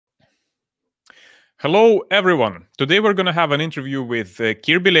Hello, everyone. Today we're going to have an interview with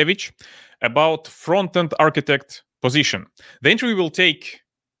Kir Belevich about front-end architect position. The interview will take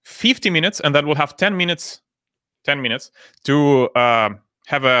 50 minutes, and then we'll have 10 minutes to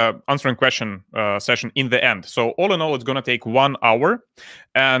have a answering question session in the end. So all in all, it's going to take 1 hour.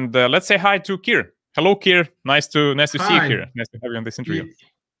 And let's say hi to Kir. Hello, Kir. Nice to see you here. Nice to have you on this interview.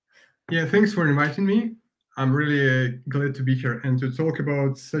 Yeah, thanks for inviting me. I'm really glad to be here and to talk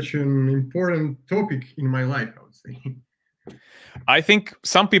about such an important topic in my life, I would say. I think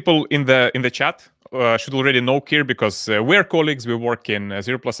some people in the chat should already know Kir because we're colleagues. We work in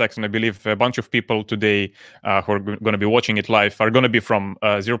 0+X, and I believe a bunch of people today who are going to be watching it live are going to be from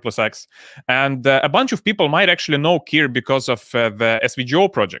 0+X. And a bunch of people might actually know Kir because of the svgo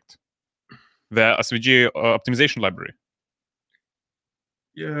project, the svg optimization library.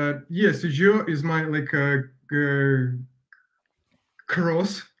 Yeah, svgo is my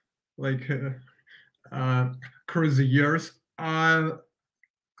cross, across the years. I've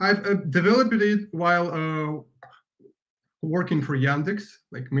developed it while working for Yandex,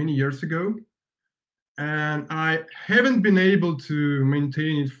 like many years ago, and I haven't been able to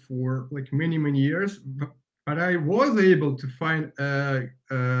maintain it for like many years. But I was able to find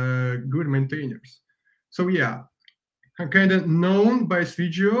good maintainers. So yeah, I'm kind of known by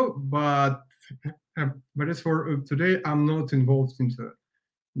svgo, but as for today, I'm not involved into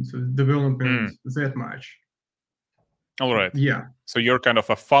development that much. All right. Yeah. So you're kind of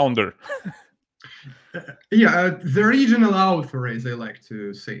a founder. Yeah, the regional author, as I like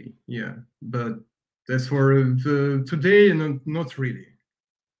to say. Yeah, but as for today, not really.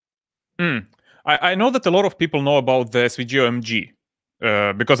 I know that a lot of people know about the svgo MG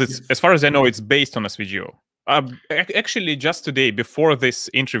because it's, as far as I know, it's based on svgo. Actually, just today, before this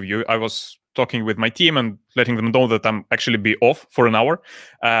interview, I was talking with my team and letting them know that I'm actually be off for an hour.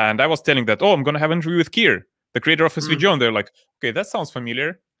 And I was telling that, I'm going to have an interview with Kir, the creator of svgo. And they're like, okay, that sounds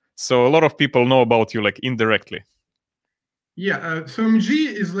familiar. So a lot of people know about you, like, indirectly. Yeah, so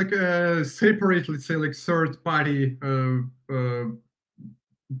MG is like a separate, let's say, like third-party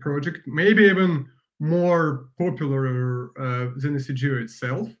project, maybe even more popular than svgo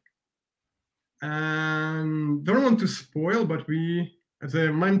itself. And don't want to spoil, but we,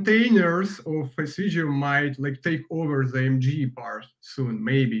 the maintainers of svgo, might like take over the MG part soon,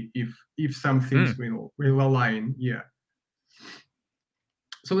 maybe if some things will align. Yeah.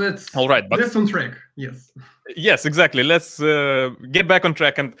 So that's all right. But that's on track. Yes. Yes, exactly. Let's get back on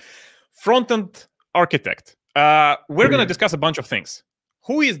track. And front-end architect. We're going to discuss a bunch of things.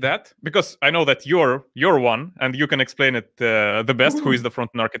 Who is that? Because I know that you're one, and you can explain it the best. Who is the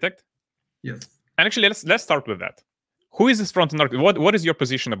front-end architect? Yes. And actually, let's start with that. Who is this front-end architect? What is your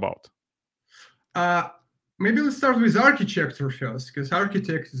position about? Maybe let's start with architecture first, because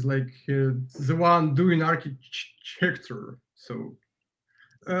architect is like the one doing architecture. So.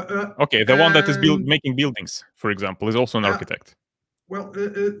 Okay, the one that is making buildings, for example, is also an architect. Well,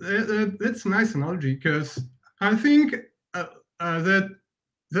 that's a nice analogy, because I think that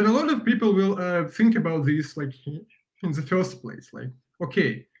a lot of people will think about this like in the first place. Like,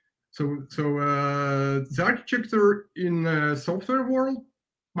 okay, so the architecture in the software world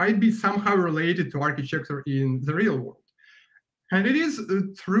might be somehow related to architecture in the real world, and it is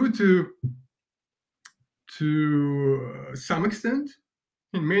true to some extent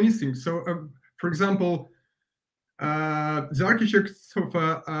in many things. So, for example, the architect of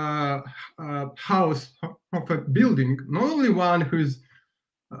a house, of a building, not only one who's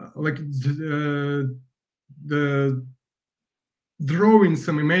like the drawing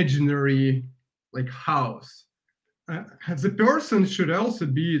some imaginary like house. The person should also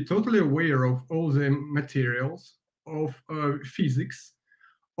be totally aware of all the materials, of physics,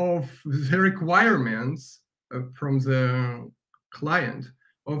 of the requirements from the client,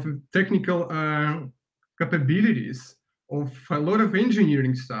 of technical capabilities, of a lot of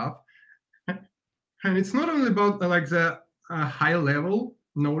engineering stuff. And it's not only about like the high level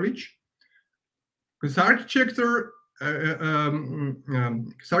knowledge, because architect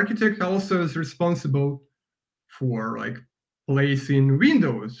also is responsible for like placing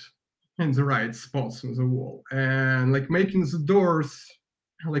windows in the right spots on the wall, and like making the doors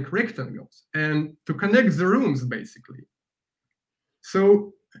like rectangles, and to connect the rooms basically.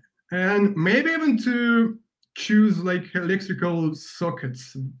 So, and maybe even to choose like electrical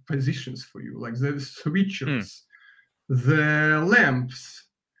sockets positions for you, like the switches, the lamps,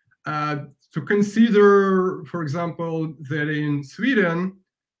 to consider, for example, that in Sweden,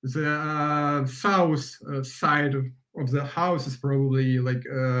 the south side of the house is probably like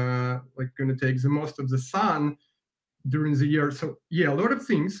going to take the most of the sun during the year. So yeah, a lot of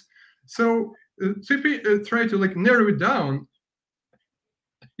things. So So if we try to like narrow it down,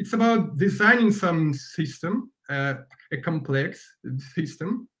 it's about designing some system, a complex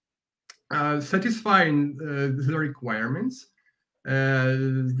system, satisfying the requirements,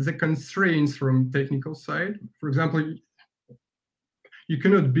 the constraints from technical side. For example, you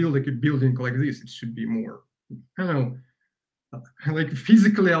cannot build like a building like this. It should be more, I don't know, like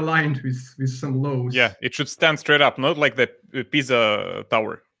physically aligned with some laws. Yeah, it should stand straight up, not like the Pisa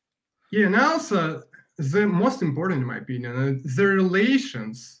Tower. Yeah, and also the most important, in my opinion, the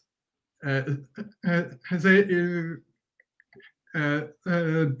relations, the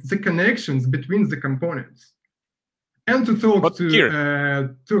connections between the components, and to talk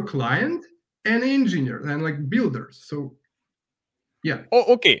to a client and engineer and like builders. So yeah.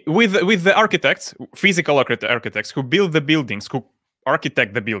 Oh, okay. With the architects, physical architects who build the buildings, who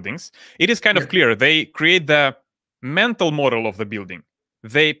architect the buildings, it is kind of clear. They create the mental model of the building.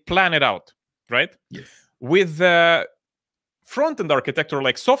 They plan it out, right? Yes. With the front-end architect or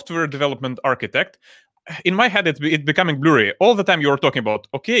like software development architect, in my head, it's becoming blurry. All the time you're talking about,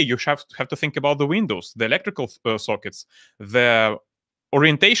 okay, you have to think about the windows, the electrical sockets, the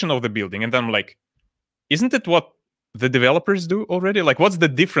orientation of the building. And then I'm like, isn't it what the developers do already? Like, what's the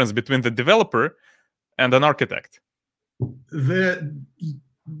difference between the developer and an architect? The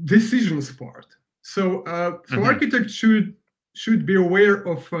decisions part. So, architect should be aware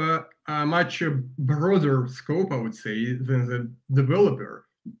of a much broader scope, I would say, than the developer,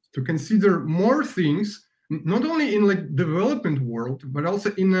 to consider more things, not only in like development world, but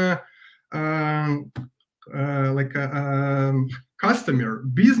also in a customer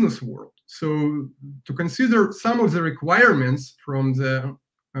business world. So to consider some of the requirements from the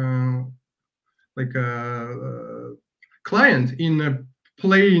client in a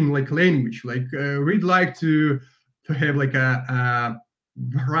plain like language, like we'd like to have like a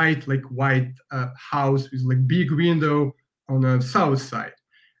bright like white house with like big window on the south side.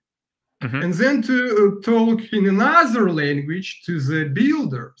 And then to talk in another language to the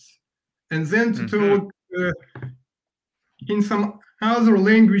builders, and then to talk in some other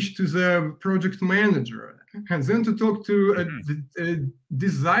language to the project manager, and then to talk to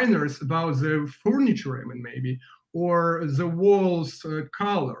designers about the furniture, I mean, maybe, or the walls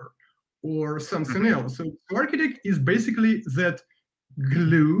color, or something else. So architect is basically that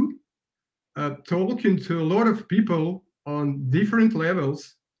glue, talking to a lot of people on different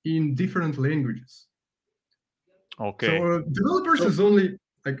levels in different languages. Okay. So developers is only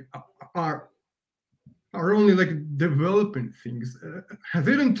like are only like developing things.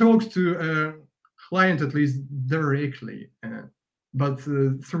 They don't talk to a client, at least directly, but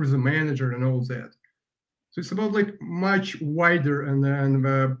through the manager and all that. So it's about like much wider and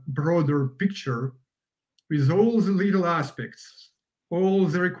a broader picture with all the little aspects, all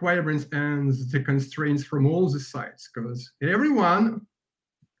the requirements and the constraints from all the sides, because everyone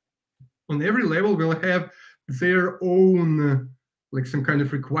on every level will have their own like some kind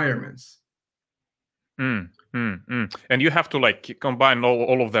of requirements. And you have to like combine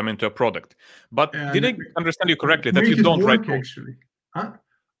all of them into a product. But did I understand you correctly that you don't write code? Actually, huh?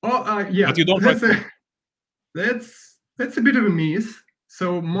 Yeah. But you don't write code. That's a bit of a myth.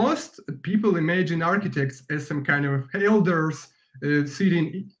 So most people imagine architects as some kind of elders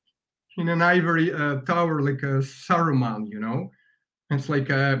sitting in an ivory tower like a Saruman, you know. It's like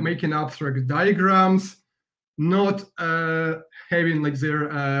making abstract diagrams, not having like their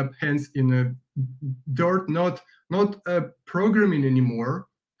hands in dirt, not programming anymore.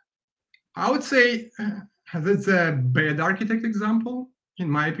 I would say that's a bad architect example, in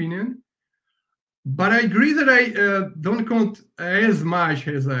my opinion. But I agree that I don't count as much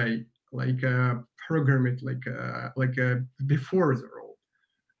as I like program it like before the role.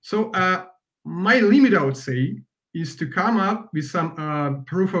 So my limit, I would say, is to come up with some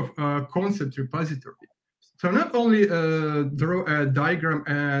proof of concept repository. So not only draw a diagram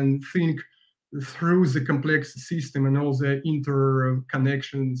and think through the complex system and all the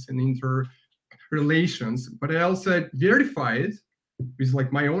interconnections and interrelations, but I also verify it with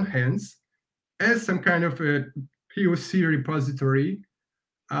like my own hands as some kind of a POC repository,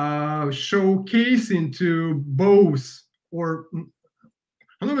 showcasing to both, or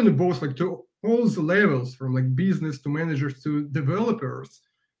not even both, like to all the levels, from like business to managers to developers,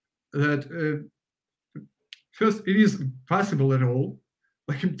 that first it is possible at all,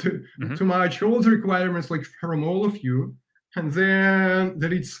 like to match all the requirements like from all of you, and then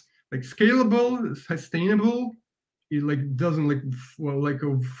that it's like scalable, sustainable. It like doesn't like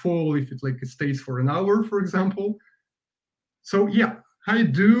fall if it like stays for an hour, for example. So yeah, I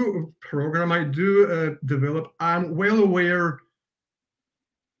do program, I do develop. I'm well aware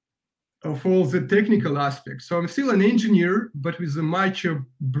of all the technical aspects. So I'm still an engineer, but with a much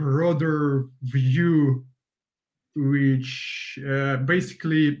broader view, which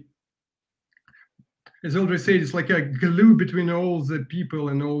basically, as I already said, it's like a glue between all the people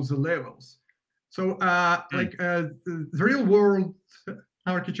and all the levels. So the real world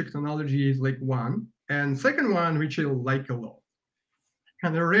architect analogy is like one. And second one, which I like a lot.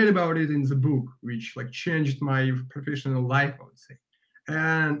 And I read about it in the book, which like changed my professional life, I would say.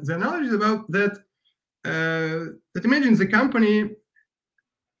 And the analogy is about that, that imagine the company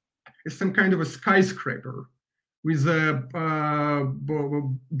is some kind of a skyscraper with a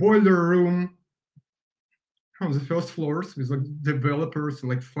boiler room on the first floors with like developers and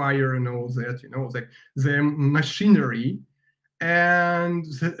like fire and all that, you know, like the machinery and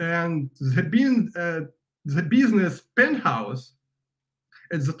the business penthouse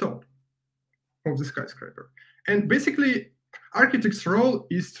at the top of the skyscraper. And basically, architect's role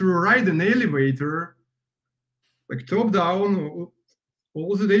is to ride an elevator, like top down,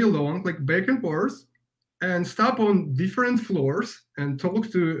 all the day long, like back and forth, and stop on different floors and talk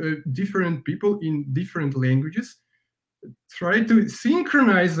to different people in different languages, try to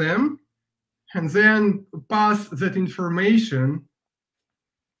synchronize them, and then pass that information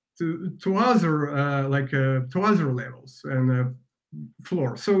to other to other levels and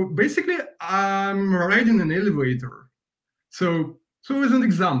floors. So basically, I'm riding an elevator. So as an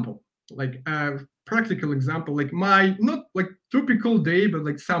example, like a practical example, like my not like typical day, but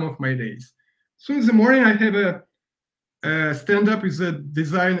like some of my days. So in the morning, I have a stand up with a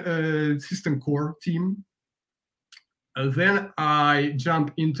design system core team. Then I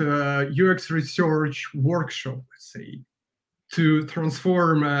jump into a UX research workshop, let's say, to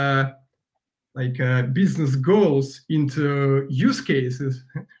transform business goals into use cases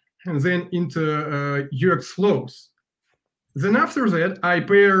and then into UX flows. Then after that, I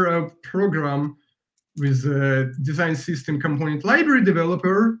pair a program with a design system component library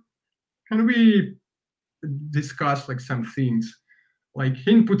developer, and we discuss like some things like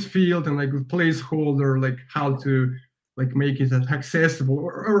input field and like placeholder, like how to like make it accessible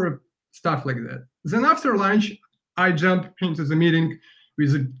or stuff like that. Then after lunch, I jump into the meeting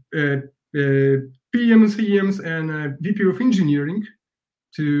with PMs, CMs, and VP of engineering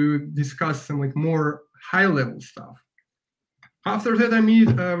to discuss some like more high-level stuff. After that, I meet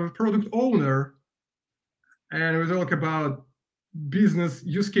a product owner, and we talk about business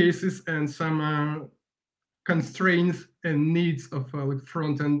use cases and some constraints and needs of like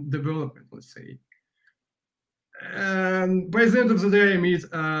front-end development, let's say. And by the end of the day, I meet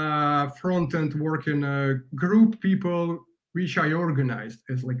front-end working group people, which I organized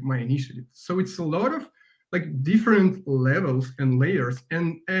as like my initiative. So it's a lot of like different levels and layers,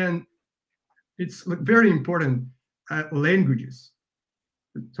 and it's like very important languages.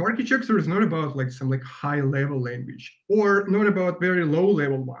 So architecture is not about like some like high-level language or not about very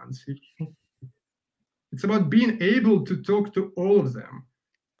low-level ones. It's about being able to talk to all of them.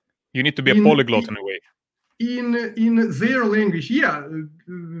 You need to be a polyglot in a way. In their language, yeah.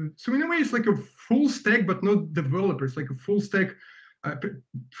 So in a way, it's like a full stack, but not developer. It's like a full stack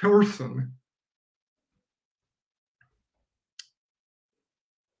person.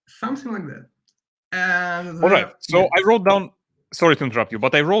 Something like that. And all right. So I wrote down. Sorry to interrupt you,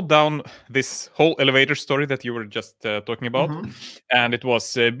 but I wrote down this whole elevator story that you were just talking about. And it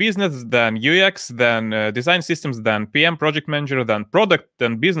was business, then UX, then design systems, then PM, project manager, then product,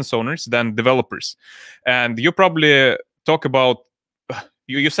 then business owners, then developers. And you probably talk about,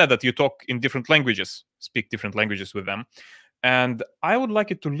 you said that you talk in different languages, speak different languages with them. And I would like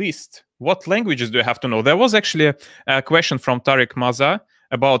you to list what languages do you have to know. There was actually a question from Tarek Maza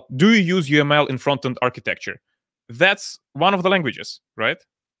about, do you use UML in front-end architecture? That's one of the languages, right?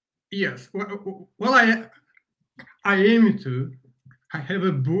 Yes. Well, I aim to. I have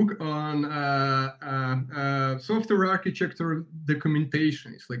a book on software architecture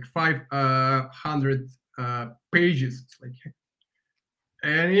documentation. It's like 500 pages. It's like,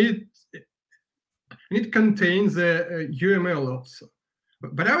 and it contains UML also.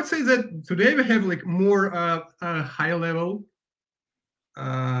 But I would say that today we have like more high-level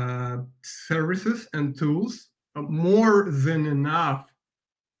services and tools. More than enough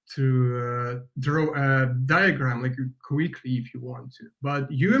to draw a diagram like quickly if you want to. But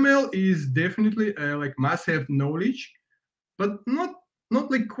UML is definitely like must-have knowledge, but not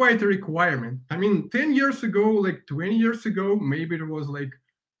like quite a requirement. I mean, 10 years ago, like 20 years ago, maybe it was like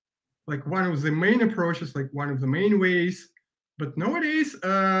one of the main approaches, like one of the main ways. But nowadays,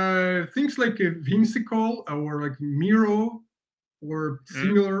 things like Whimsical or like Miro or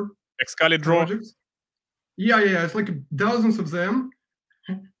similar Excalibur projects. Yeah, it's like dozens of them.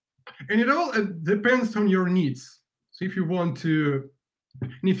 and it all depends on your needs. So if you want to,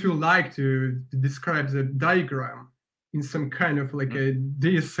 and if you like to describe the diagram in some kind of like a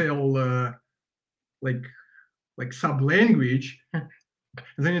DSL like sub-language,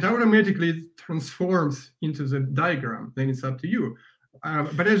 then it automatically transforms into the diagram. Then it's up to you.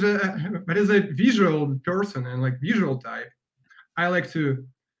 But as a visual person and like visual type, I like to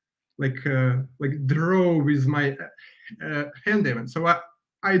like draw with my hand even. So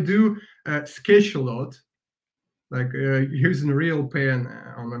I do sketch a lot, like using real pen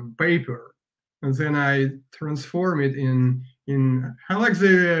on a paper, and then I transform it in I like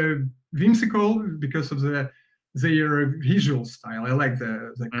the whimsical because of their visual style. I like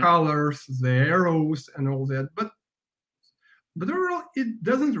the colors, the arrows, and all that. But overall, it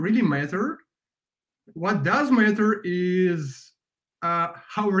doesn't really matter. What does matter is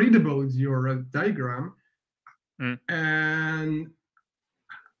how readable is your diagram, and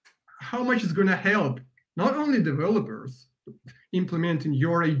how much it's going to help not only developers implementing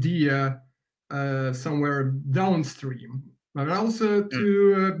your idea somewhere downstream, but also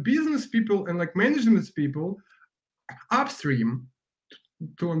to business people and like management people upstream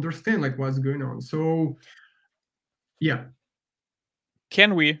to understand like what's going on. So yeah.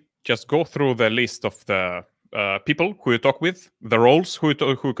 Can we just go through the list of the people who you talk with, the roles who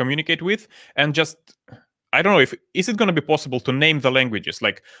you communicate with, and just, I don't know, is it going to be possible to name the languages?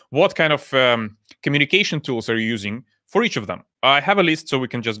 Like, what kind of communication tools are you using for each of them? I have a list, so we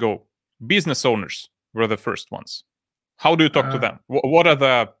can just go. Business owners were the first ones. How do you talk to them? What are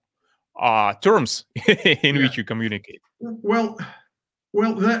the terms in which you communicate? Well,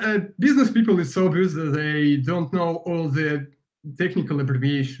 the business people, it's obvious that they don't know all the technical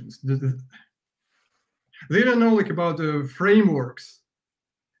abbreviations. They don't know like about the frameworks,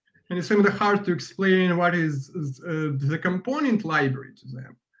 and it's kind of hard to explain what is the component library to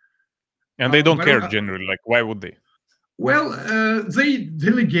them. And they don't care generally. Like, why would they? Well, they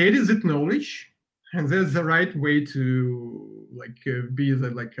delegated that knowledge, and that's the right way to like be the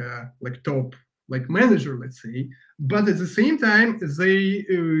like top like manager, let's say. But at the same time, they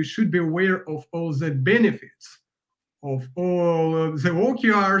should be aware of all the benefits of all of the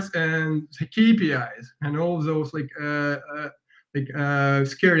OKRs and the KPIs and all those like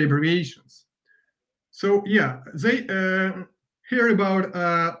scary abbreviations. So yeah, they hear about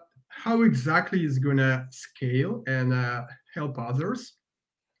how exactly it's gonna scale and help others,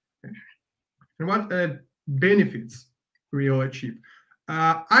 and what benefits we'll achieve.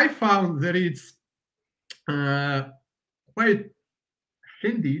 I found that it's quite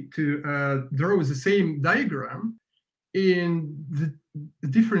handy to draw the same diagram in the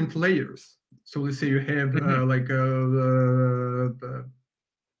different layers. So let's say you have like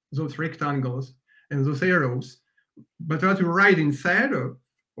those rectangles and those arrows, but what you write inside of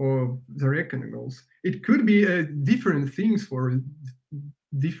the rectangles, it could be different things for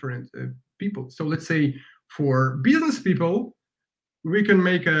different people. So let's say for business people, we can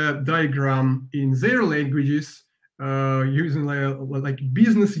make a diagram in their languages using like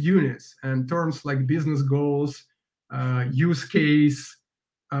business units and terms like business goals, use case,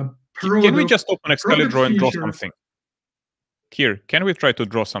 product. Can we just open Excalibur and draw something? Here, can we try to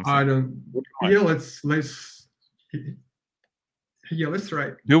draw something? I don't. Yeah, let's try.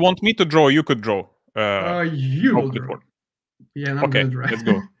 Do you want me to draw? You could draw. You will draw. Yeah, I'm okay, gonna draw. Let's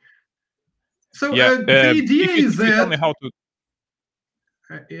go. So the idea is that. Tell me how to.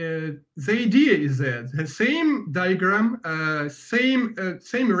 The idea is that the same diagram, same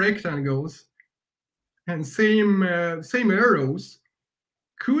rectangles, and same arrows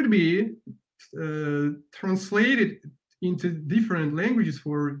could be translated into different languages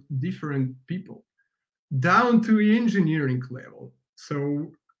for different people, down to engineering level.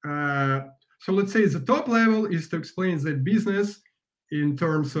 So let's say the top level is to explain the business in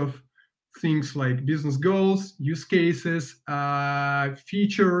terms of things like business goals, use cases,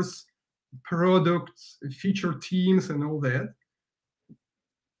 features, products, feature teams, and all that.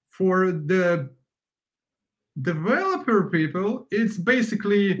 For the developer people, it's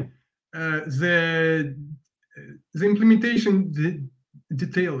basically the implementation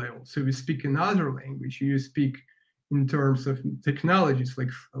detail level. So we speak another language. You speak in terms of technologies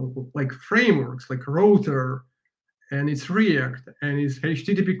like frameworks, like router, and it's React, and it's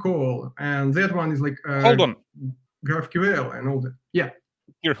HTTP call, and that one is like hold on, GraphQL and all that. Yeah.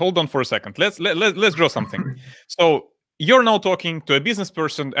 Here, hold on for a second. Let's draw something. So you're now talking to a business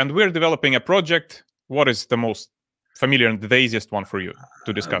person, and we're developing a project. What is the most familiar and the easiest one for you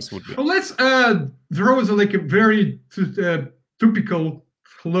to discuss would be? So let's draw like a very typical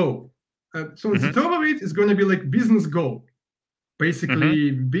flow. So the top of it is going to be like business goal.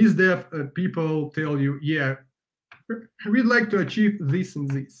 basically biz dev people tell you, yeah, we'd like to achieve this and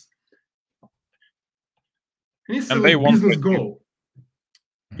this. And it's And like they want business to goal.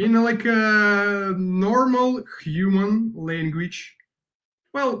 In like a normal human language,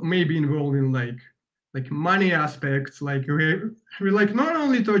 well, maybe involving like money aspects, like we like not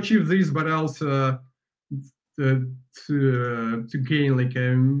only to achieve this, but also to gain like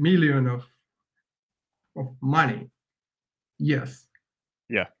 $1 million of money. Yes.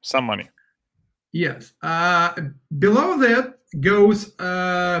 Yeah, some money. Yes. Below that goes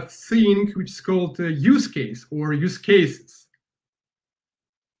a thing which is called use case or use cases.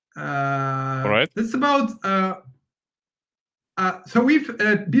 All right. That's about so if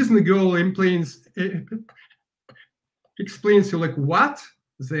a business goal explains you like what,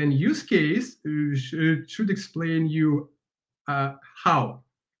 then use case should explain you how.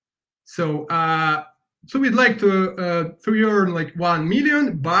 So so we'd like to earn like 1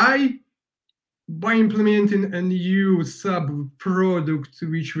 million by implementing a new sub product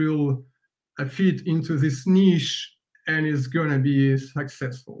which will fit into this niche and is gonna be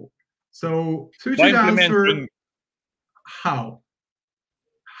successful. So you should answer how.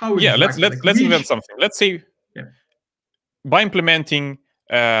 How yeah, exactly? let's invent something. Let's say by implementing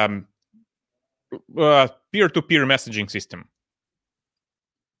peer-to-peer messaging system.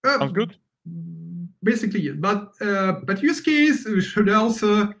 Sounds good. Basically, yes. But use case should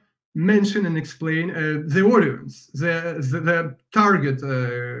also mention and explain the audience, the target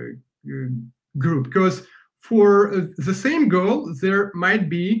group, because for the same goal there might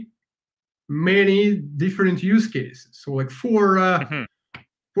be many different use cases. So like for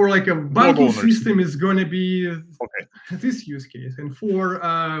like a banking system is going to be this use case, and for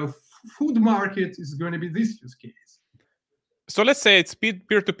food market is going to be this use case. So let's say it's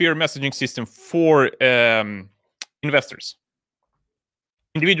peer-to-peer messaging system for investors,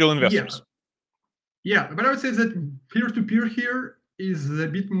 individual investors. Yeah, but I would say that peer-to-peer here is a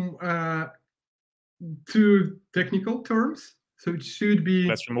bit too technical terms, so it should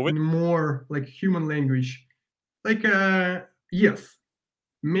be more like human language, like yes,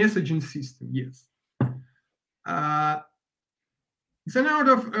 messaging system, yes. Then out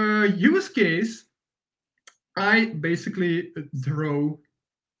of use case, I basically draw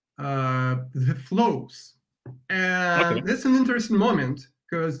the flows, and that's an interesting moment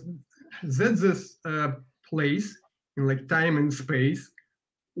because that's this place in like time and space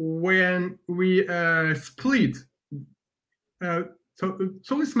when we split. So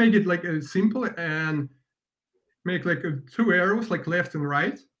let's make it like simple and make like 2 arrows, like left and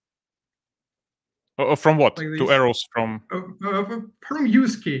right. From what? Like 2 arrows from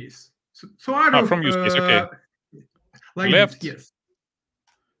use case. So out of from use case, okay. Like left, this, yes.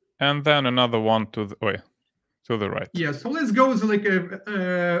 And then another one to the right. Yeah. So let's go with like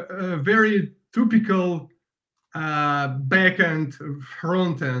a very typical backend,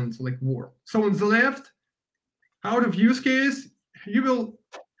 front end like world. So on the left, out of use case, you will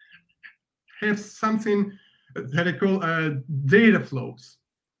have something that I call data flows.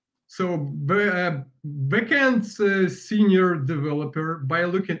 So backend senior developer, by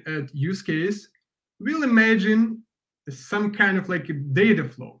looking at use case, will imagine some kind of like a data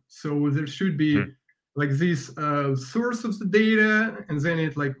flow. So there should be like this source of the data, and then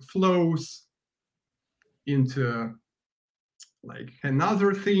it like flows into like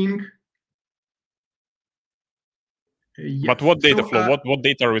another thing. Yes. But what data flow? What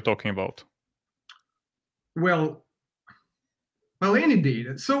data are we talking about? Well, any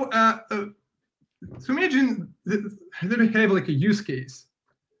data. So so imagine that we have like a use case.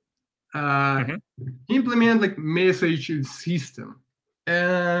 Implement like message system,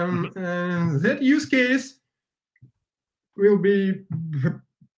 and that use case will be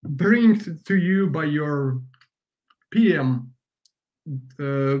brought to you by your PM,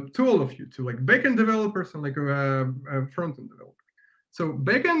 to all of you, to like backend developers and like front-end developers. So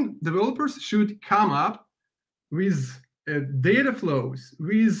backend developers should come up with data flows,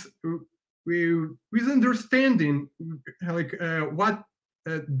 with understanding like what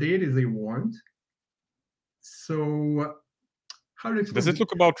data they want. So how to explain? Does it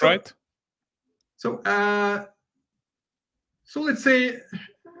look about right? So so let's say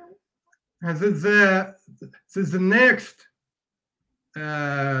the next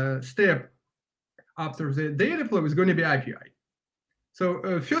step after the data flow is going to be API. So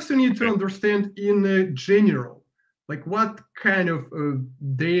first you need to understand in general, like what kind of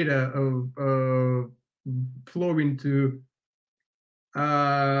data flow into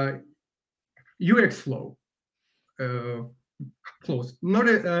UX flow flows. Not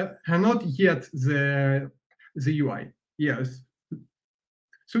yet the UI. Yes,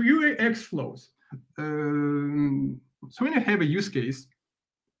 So UX flows. So when you have a use case,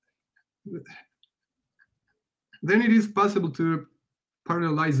 then it is possible to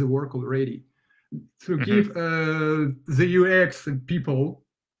parallelize the work already, to give the UX people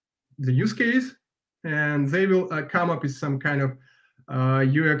the use case, and they will come up with some kind of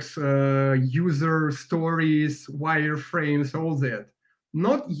UX user stories, wireframes, all that.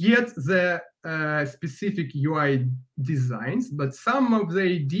 Not yet the specific UI designs, but some of the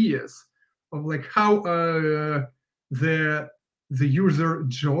ideas of like how the user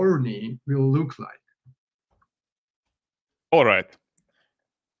journey will look like. All right.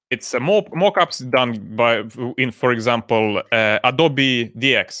 It's a mock-ups done by, for example, Adobe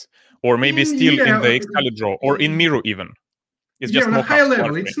DX, or maybe still in the Excalibur, or in Miro even. It's just on a high level.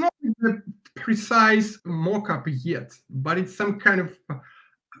 wireframe. It's not a precise mock-up yet, but it's some kind of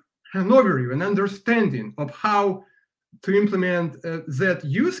an overview, an understanding of how to implement that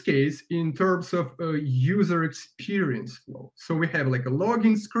use case in terms of user experience flow. So we have like a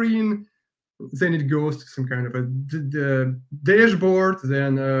login screen, then it goes to some kind of a dashboard,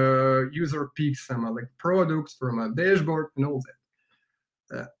 then user picks some like products from a dashboard and all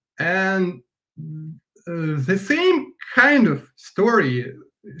that. And the same kind of story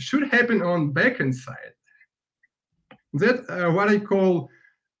should happen on backend side. That what I call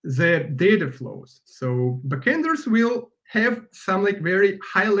the data flows. So backenders will have some like very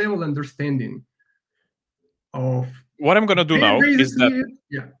high level understanding of what I'm going to do now is that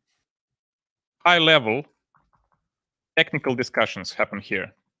high level technical discussions happen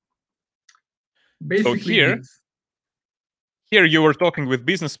here. Basically, so here you were talking with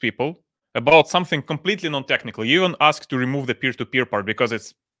business people about something completely non-technical. You even asked to remove the peer-to-peer part because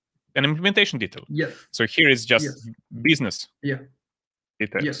it's an implementation detail. Yes. So here is just business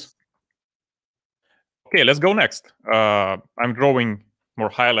details. Yes. Okay, let's go next. I'm drawing more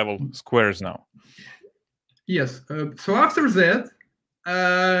high-level squares now. Yes. So after that,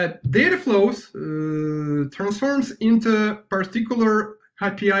 data flows transforms into particular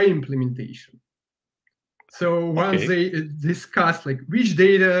API implementation. So once they discuss like which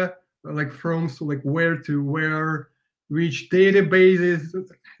data, like from so like where to where, which databases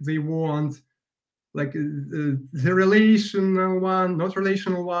they want, like the relational one, not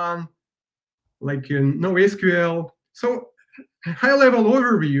relational one, like no SQL. So a high-level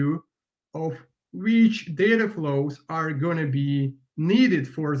overview of which data flows are going to be needed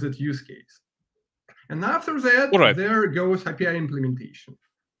for that use case. And after that, there goes API implementation.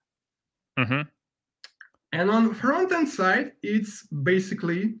 And on the front-end side, it's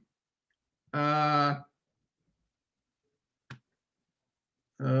basically not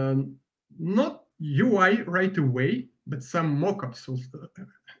UI right away, but some mock-ups.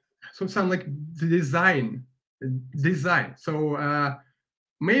 So some like design. So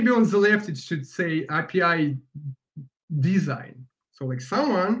maybe on the left it should say API design. So like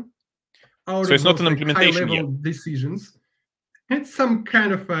someone out so it's of not an implementation high-level decisions, it's some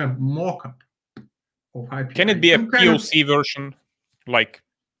kind of a mock-up of API. Can it be a POC version, like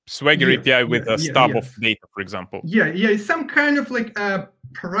Swagger API with a stub of data, for example? It's some kind of like a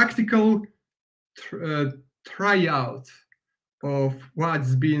practical tryout of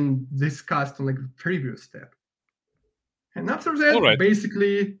what's been discussed on like the previous step. And after that,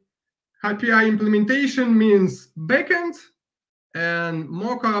 basically, API implementation means backend, and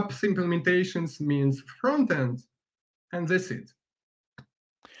mockups implementations means front end, and that's it.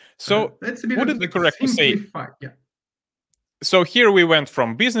 So that's a bit would it be correct to say? Yeah. So here we went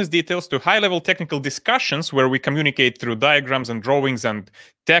from business details to high-level technical discussions where we communicate through diagrams and drawings and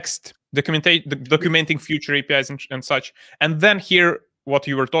text, documenting future APIs and such. And then here, what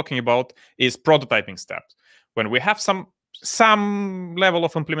you were talking about is prototyping steps. When we have some level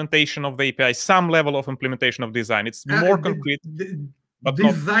of implementation of the API, some level of implementation of design, it's more concrete. But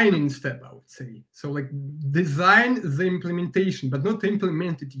designing step, I would say. So like design the implementation, but not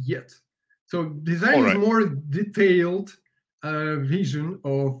implement it yet. So design is more detailed vision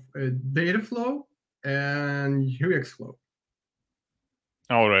of data flow and UX flow.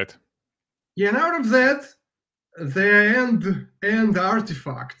 All right. Yeah, and out of that, the end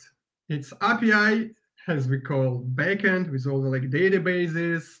artifact, it's API, as we call backend, with all the like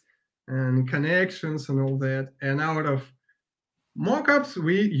databases and connections and all that. And out of mockups,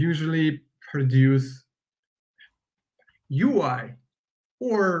 we usually produce UI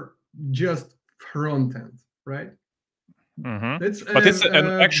or just front end, right? But it's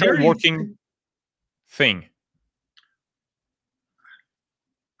an actual working thing.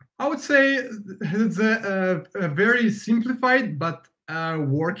 I would say it's a very simplified but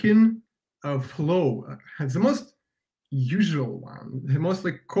working flow. The most usual one, the most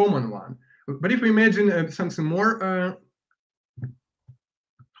like common one. But if we imagine something more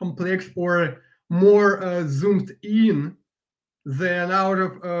complex or more zoomed in, then out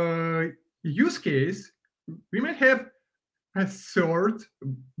of use case, we might have a third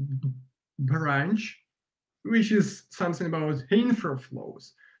branch, which is something about infra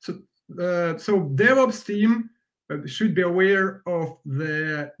flows. So DevOps team should be aware of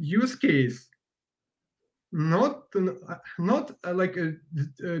the use case, not like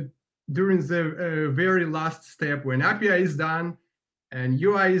during the very last step when API is done and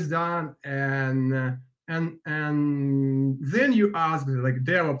UI is done, and then you ask like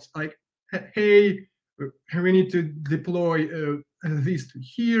DevOps, like, hey, we need to deploy this to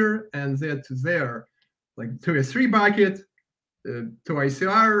here and that to there, like to S3 bucket, to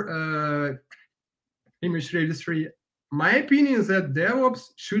ICR image registry. My opinion is that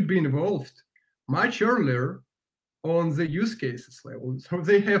DevOps should be involved much earlier on the use cases level, so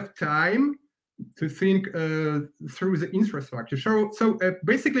they have time to think through the infrastructure. So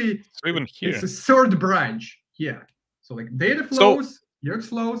basically, even here, it's a third branch. Yeah. So like data flows, UX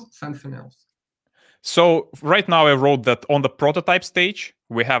flows, something else. So right now I wrote that on the prototype stage,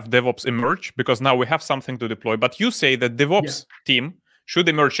 we have DevOps emerge because now we have something to deploy. But you say that DevOps team should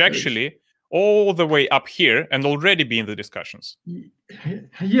emerge actually all the way up here and already be in the discussions.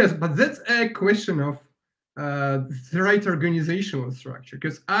 Yes, but that's a question of the right organizational structure,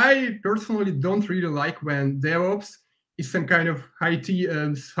 because I personally don't really like when DevOps is some kind of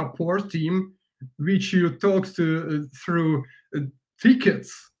IT support team which you talk to through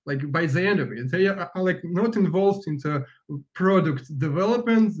tickets. Like by the end of it, they are like not involved into product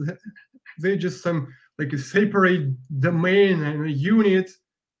development. They just some like a separate domain and a unit,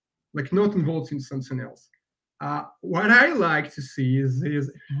 like not involved in something else. What I like to see is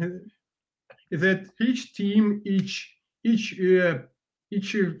that each team, each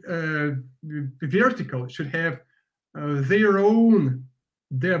vertical should have their own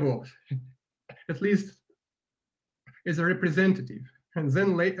DevOps, at least as a representative. And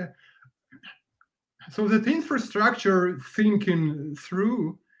then later, so that infrastructure thinking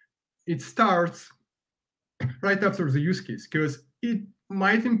through, it starts right after the use case, because it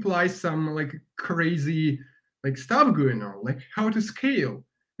might imply some like crazy like stuff going on, like how to scale.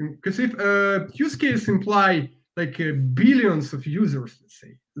 Because if use case imply like billions of users, let's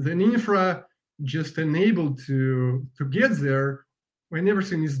say, then infra just enabled to get there when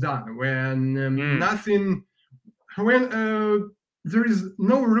everything is done, when nothing, when there is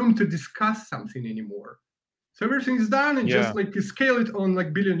no room to discuss something anymore. So everything is done and just like you scale it on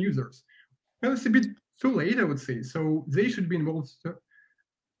like billion users. Well, it's a bit too late, I would say. So they should be involved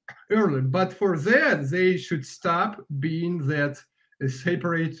early. But for that, they should stop being that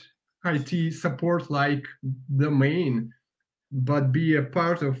separate IT support-like domain, but be a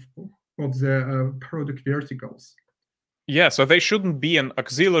part of the product verticals. Yeah, so they shouldn't be an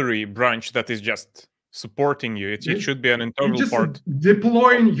auxiliary branch that is just supporting you. It should be an integral just part.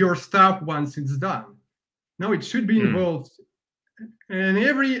 Deploying your stuff once it's done. No, it should be involved. And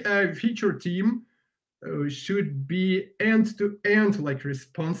every feature team should be end-to-end like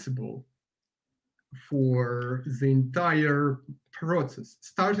responsible for the entire process,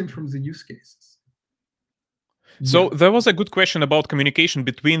 starting from the use cases. So there was a good question about communication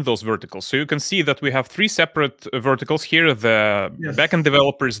between those verticals. So you can see that we have three separate verticals here, the backend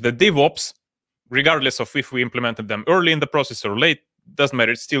developers, the DevOps, regardless of if we implemented them early in the process or late, doesn't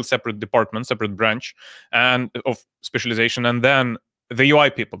matter, it's still separate department, separate branch and of specialization, and then the UI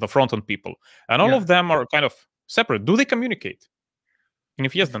people, the front-end people. And all of them are kind of separate. Do they communicate? And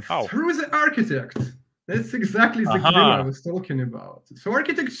if yes, then how? Through the architect. That's exactly the glue I was talking about. So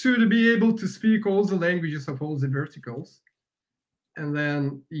architects should be able to speak all the languages of all the verticals. And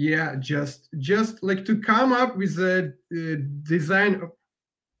then, just like to come up with a design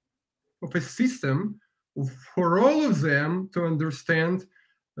of a system for all of them to understand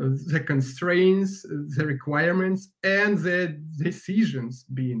the constraints, the requirements, and the decisions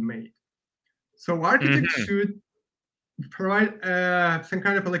being made. So architects should provide some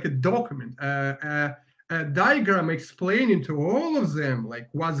kind of like a document, a diagram explaining to all of them like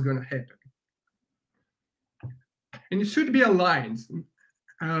what's going to happen, and it should be aligned,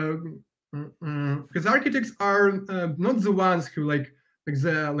 because architects are not the ones who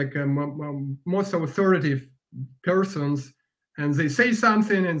most authoritative persons, and they say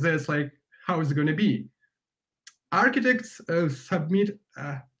something and that's like how it's going to be. Architects submit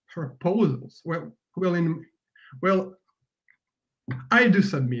proposals. Well, I do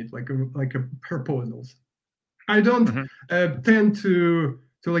submit like proposals. I don't tend to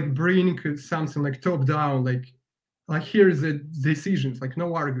like bring something like top down, like like here's the decisions, like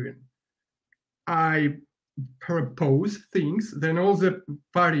no arguing. I propose things, then all the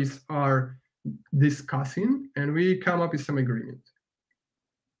parties are discussing, and we come up with some agreement.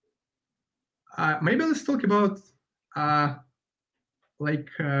 Maybe let's talk about like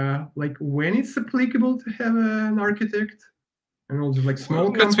when it's applicable to have an architect, and also like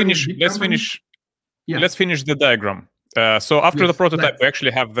small companies, big companies. Yeah. Let's finish the diagram. So after the prototype, we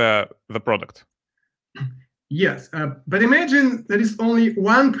actually have the product. Yes, but imagine there is only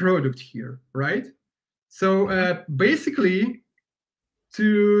one product here, right? So basically,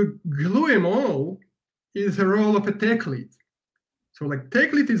 to glue them all is the role of a tech lead. So like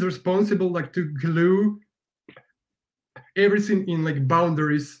tech lead is responsible like to glue everything in like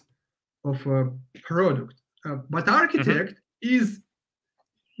boundaries of a product. But architect is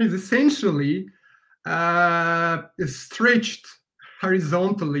essentially stretched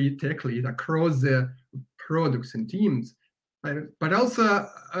horizontally tech lead across the products and teams, but also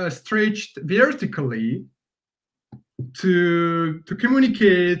stretched vertically to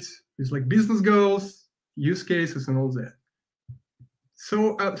communicate with like business goals, use cases, and all that.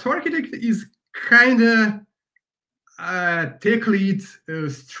 So, so architect is kind of tech lead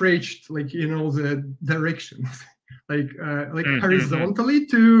stretched like in all the directions, like horizontally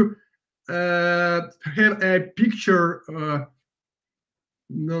to have a picture.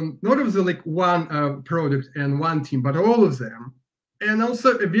 Not of the like one product and one team, but all of them, and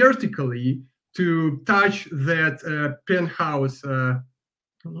also vertically to touch that penthouse in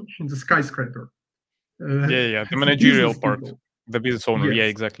the skyscraper. The managerial part, the business owner. Yes. Yeah,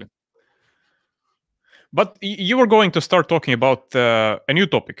 exactly. But you were going to start talking about a new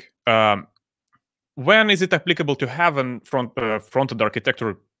topic. When is it applicable to have a front-end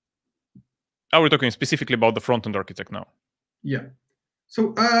architecture? Are we talking specifically about the front-end architect now? Yeah.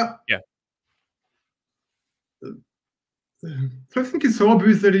 So so I think it's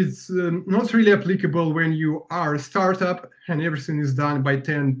obvious that it's not really applicable when you are a startup and everything is done by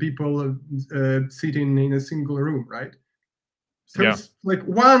 10 people sitting in a single room, right? So it's like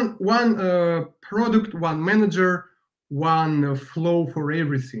one product, one manager, one flow for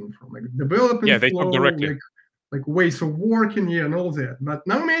everything, from like development they flow, talk directly. like ways of working, and all that. But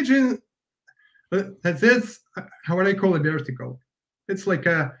now imagine that's what I call a vertical. It's like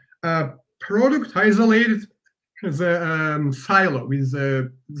a product isolated as a silo with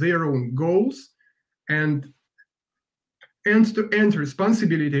their own goals and end-to-end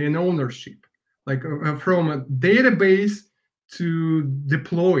responsibility and ownership, like from a database to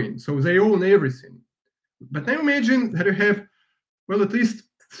deploying. So they own everything. But now imagine that you have, well, at least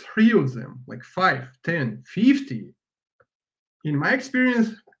 3 of them, like 5, 10, 50. In my experience,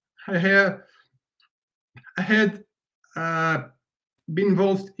 I had been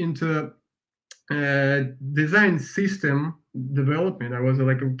involved into design system development. I was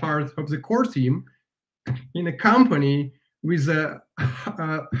like a part of the core team in a company with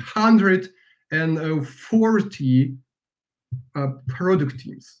 140 product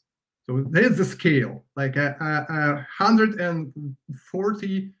teams. So that's the scale, like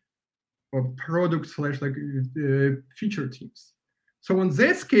 140 product / like feature teams. So on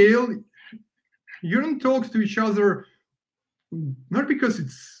that scale, you don't talk to each other, not because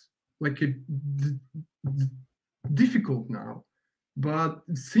it's like difficult now, but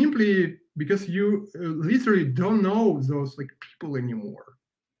simply because you literally don't know those like people anymore.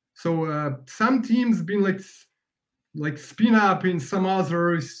 So some teams been like spin up in some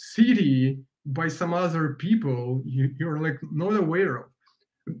other city by some other people you're like not aware of.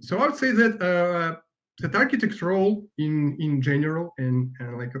 So I would say that that architect role in general and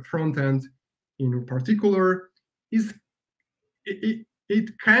like a front end in particular is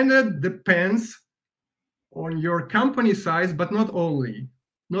it kind of depends on your company size, but not only,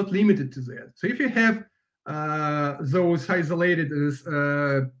 not limited to that. So if you have those isolated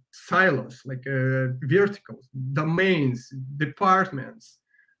silos, like verticals, domains, departments,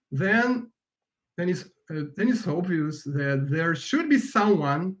 then it's obvious that there should be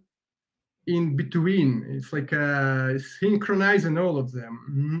someone in between. It's like synchronizing all of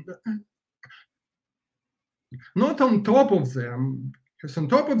them. Not on top of them, because on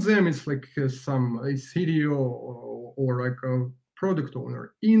top of them it's like some CDO or like a product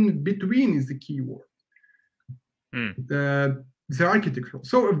owner. In between is the keyword. The architectural.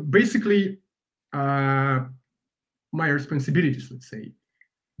 So basically, my responsibilities, let's say,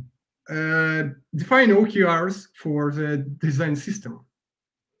 define OKRs for the design system.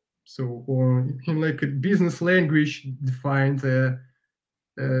 So in like a business language, define the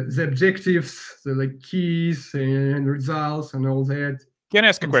objectives, the like keys and results and all that. Can I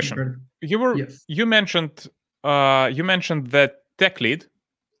ask a question? You mentioned you mentioned the tech lead.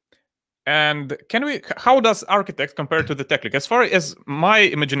 And how does architect compare to the tech lead? As far as my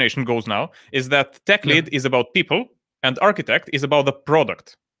imagination goes now, is that tech lead is about people and architect is about the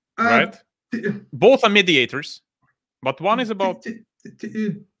product, right? Both are mediators, but one is about...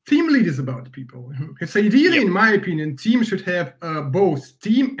 Team lead is about people. It's ideally, in my opinion, team should have both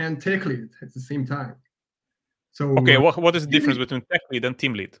team and tech lead at the same time. So okay, what is the difference between tech lead and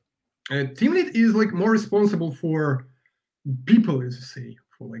team lead? Team lead is like more responsible for people, as you say,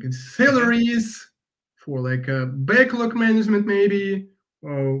 for like salaries, for like backlog management, maybe,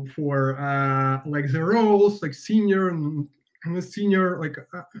 for like the roles, like senior and senior, like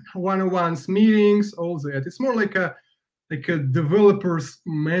one-on-ones, meetings, all that. It's more like a developer's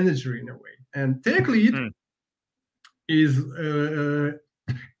manager in a way. And tech lead is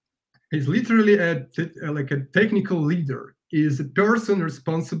literally like a technical leader, is a person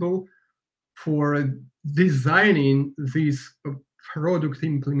responsible for designing this product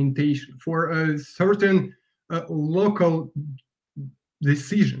implementation for certain local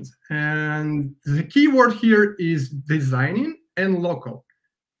decisions. And the key word here is designing and local.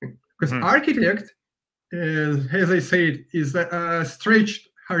 Because architect, as I said, is stretched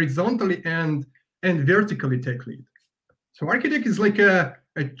horizontally and vertically tech lead. So architect is like a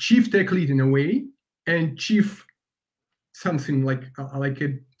chief tech lead in a way, and chief something like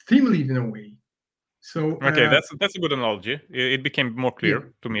a team lead in a way. So okay, that's a good analogy. It became more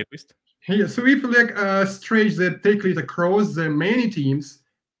clear to me, at least. Yeah. So if you like stretch the tech lead across the many teams,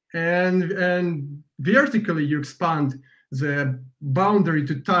 and vertically you expand the boundary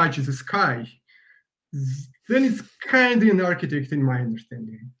to touch the sky, then it's kind of an architect in my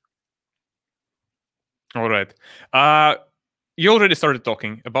understanding. All right. You already started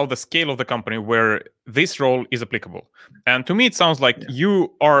talking about the scale of the company where this role is applicable, and to me it sounds like you're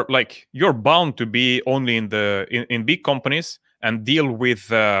bound to be only in big companies and deal with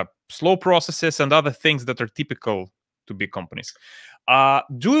slow processes and other things that are typical to big companies.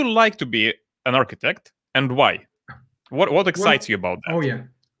 Do you like to be an architect, and why? What excites you about that? Oh yeah.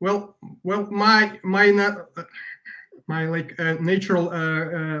 Well, my like natural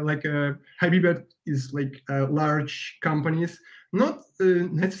like habitat is like large companies, not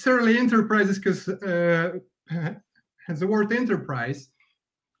necessarily enterprises, because the word enterprise,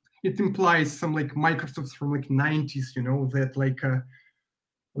 it implies some like Microsoft from like 90s, you know, that like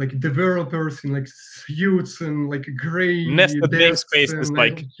developers in like suits and like gray nested namespaces, and,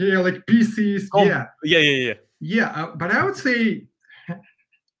 like like PCs. Yeah. But I would say,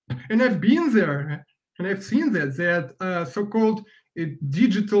 and I've been there, and I've seen that so-called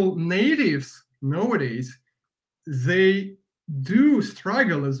digital natives nowadays, they do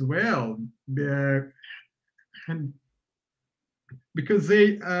struggle as well, because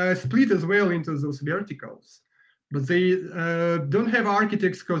they split as well into those verticals. But they don't have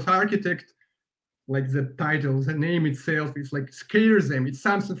architects, because architect, like the title, the name itself, is like scares them. It's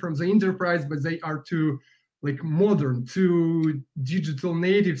something from the enterprise, but they are too like modern, too digital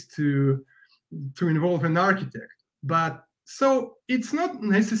natives to involve an architect. But so it's not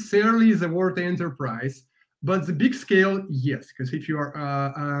necessarily the word enterprise, but the big scale, yes. Because if you are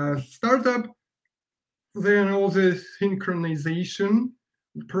a startup, then all the synchronization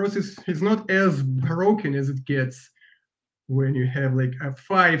process is not as broken as it gets when you have like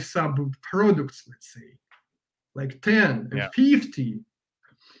 5 sub products, let's say, like 10 and 50.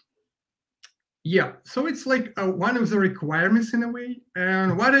 Yeah, so it's like one of the requirements in a way.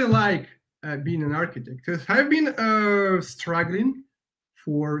 And what I like being an architect, because I've been struggling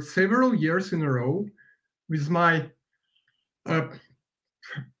for several years in a row with my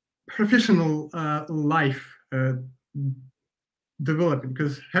professional life development,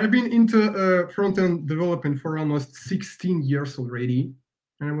 because I've been into front-end development for almost 16 years already.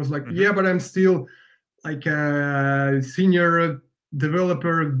 And I was like, yeah, but I'm still like a senior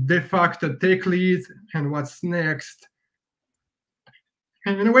developer, de facto tech lead, and what's next?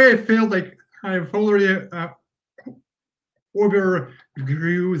 And in a way, I felt like I've already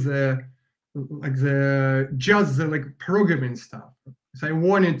overgrew the programming stuff. So I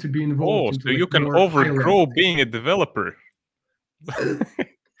wanted to be involved. So you can overgrow being a developer.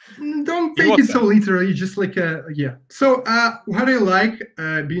 Don't take it so literally. Just like yeah. So what I like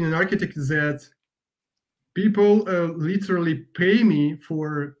being an architect is that people literally pay me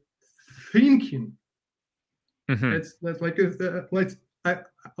for thinking. That's like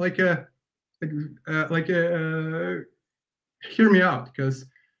hear me out, because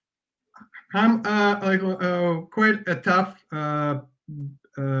I'm quite a tough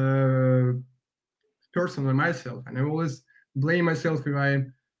person on myself, and I always blame myself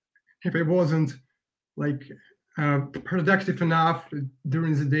if I wasn't like productive enough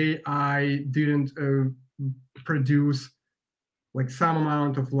during the day. I didn't produce like some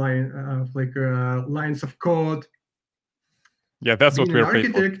amount of lines of code. Yeah, that's Being what we're an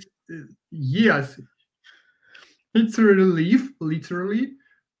paid for. architect, yes, it's a relief, literally,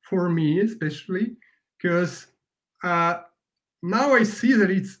 for me especially, because now I see that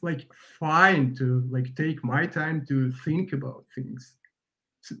it's like fine to like take my time to think about things.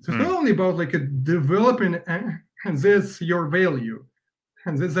 So it's not only about like a developing, and that's your value,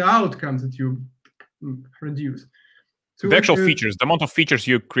 and that's the outcomes that you produce. So The like actual features, the amount of features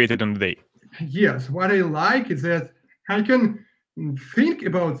you created in the day. yes, what I like is that I can think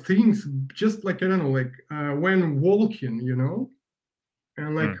about things just like I don't know, like when walking, you know,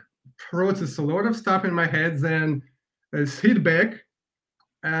 and like process a lot of stuff in my head, then sit back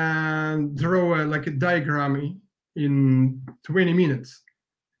and draw like a diagram in 20 minutes.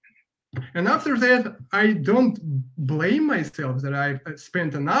 And after that, I don't blame myself that I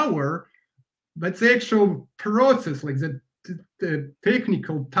spent an hour, but the actual process, like the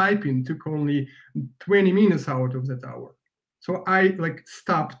technical typing, took only 20 minutes out of that hour. So I like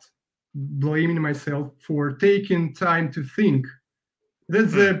stopped blaming myself for taking time to think.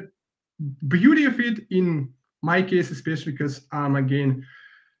 That's the beauty of it in my case, especially because I'm again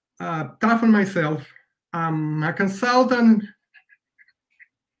tough on myself. I'm a consultant,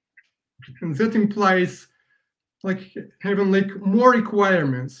 and that implies like having like more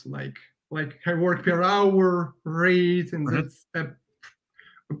requirements, like I work per hour rate, and that's a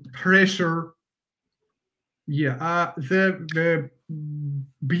pressure. Yeah, the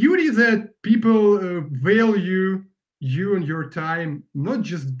beauty that people value you and your time not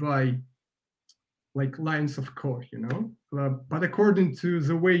just by like lines of code, you know, but according to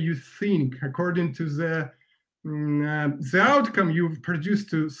the way you think, according to the outcome you've produced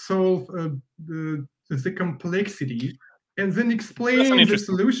to solve the complexity, and then explaining the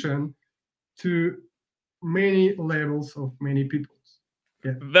solution to many levels of many people.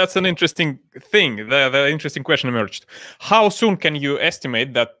 Yeah. That's an interesting thing. The interesting question emerged. How soon can you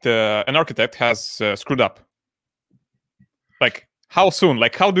estimate that an architect has screwed up? Like, how soon?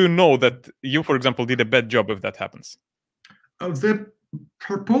 Like, how do you know that you, for example, did a bad job if that happens? The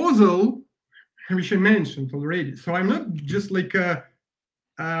proposal, which I mentioned already. So I'm not just like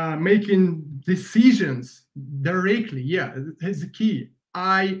making decisions directly. Yeah, that's the key.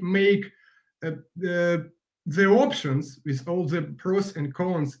 I make the options with all the pros and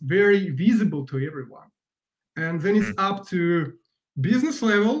cons very visible to everyone, and then it's up to business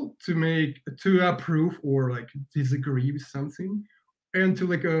level to approve or like disagree with something, and to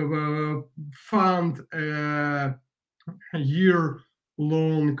like fund a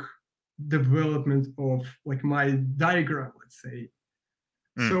year-long development of like my diagram, let's say.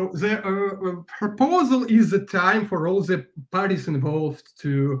 So the proposal is the time for all the parties involved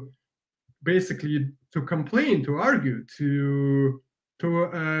to basically to complain, to argue, to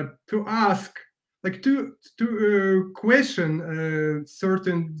ask, like to question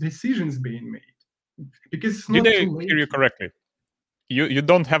certain decisions being made, because it's not Did I too late. hear you correctly? You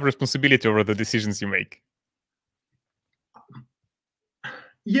don't have responsibility over the decisions you make.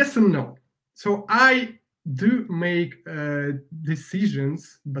 Yes and no. So I do make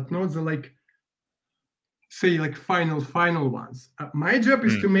decisions, but not the like say like final ones. My job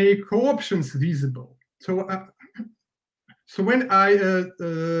is to make options visible. So so when I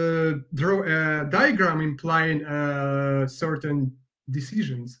draw a diagram implying certain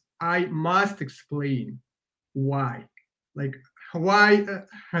decisions, I must explain why. Like why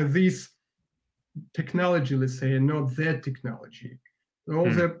this technology, let's say, and not that technology. All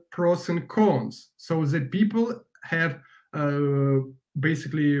the pros and cons. So the people have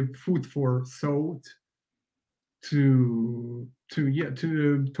basically food for thought to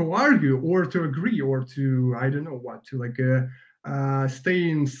argue or to agree or to I don't know what, to like stay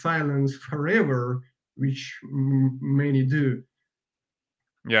in silence forever, which many do.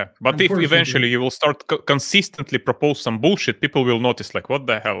 Yeah, but if eventually you will start consistently propose some bullshit, people will notice like, what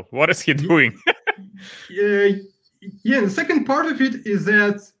the hell? What is he doing? Yeah, the second part of it is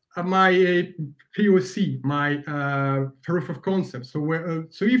that my POC, my proof of concept. So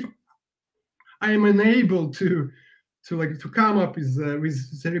so if I am unable to come up with the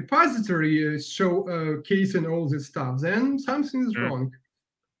repository showcasing all this stuff, then something is wrong.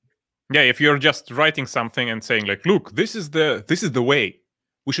 Yeah, if you're just writing something and saying like, look, this is the way.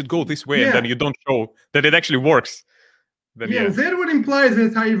 We should go this way, and then you don't show that it actually works. Then, that would imply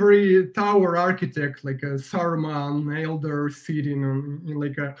that ivory tower architect, like a Saruman elder sitting in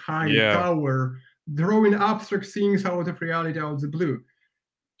like a high tower, drawing abstract things out of reality, out of the blue.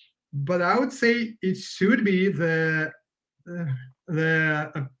 but I would say it should be the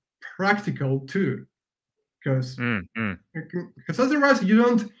practical too, because otherwise you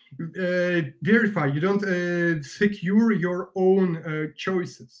don't verify, you don't secure your own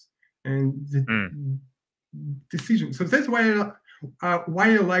choices and the decision. So that's why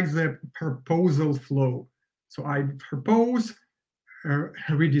I like the proposal flow. So I propose,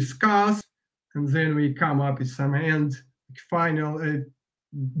 we discuss, and then we come up with some final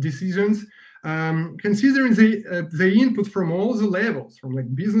decisions, considering the input from all the levels. From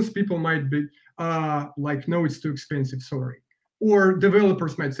like business people might be like, no, it's too expensive, sorry, or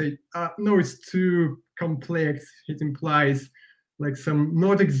developers might say, no, it's too complex, it implies like some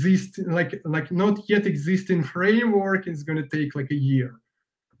not not yet existing framework, is going to take like a year.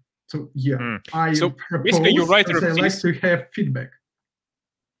 So yeah, I so propose, basically you write RFCs. I like to have feedback.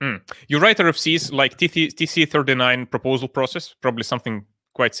 You write RFCs like TC39 proposal process, probably something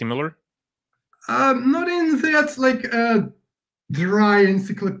quite similar. Not in that like dry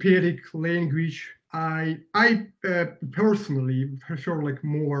encyclopedic language. I personally prefer like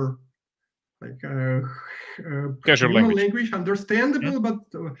more like casual language, understandable, but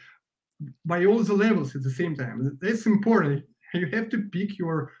by all the levels at the same time. That's important. You have to pick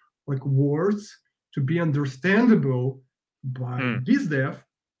your like words to be understandable by BizDev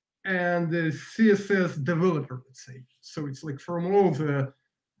and the CSS developer, let's say. So it's like from all the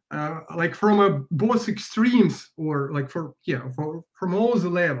like from both extremes, or like from all the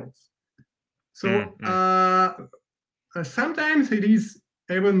levels. So sometimes it is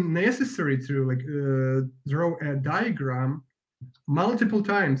even necessary to like draw a diagram multiple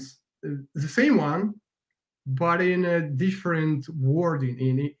times, the same one, but in a different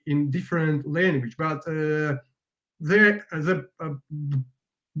wording, in different language. But the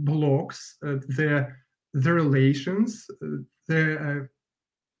blocks, the relations, the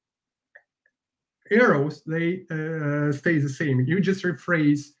arrows, they stay the same. You just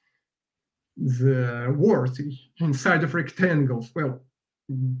rephrase the words inside of rectangles. Well,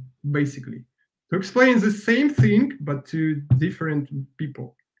 basically, to explain the same thing but to different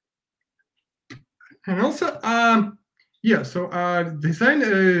people. And also, so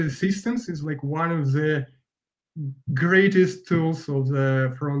design systems is like one of the greatest tools of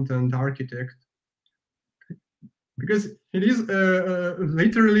the front-end architect, because it is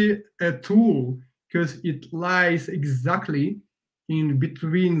literally a tool, because it lies exactly in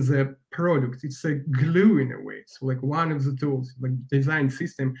between the products. It's a glue in a way. So like one of the tools, like design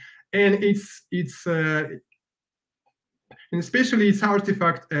system, and it's and especially its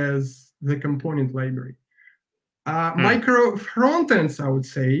artifact as the component library. Micro frontends, I would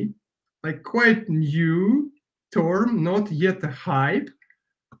say, like quite new term, not yet a hype,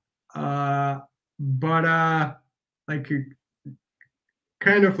 but like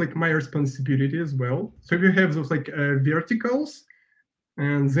kind of like my responsibility as well. So you have those like verticals,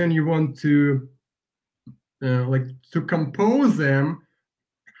 and then you want to like to compose them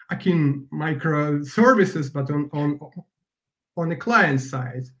like in microservices, but on the client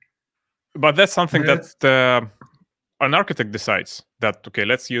side. But that's something that an architect decides that, okay,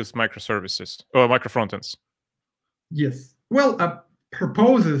 let's use microservices or micro frontends. Yes. Well,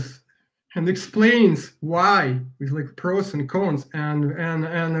 proposes and explains why with like pros and cons, and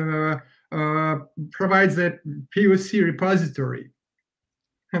provides a POC repository,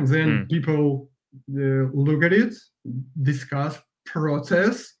 and then people look at it, discuss,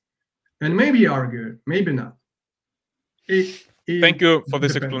 process, and maybe argue, maybe not. Thank you for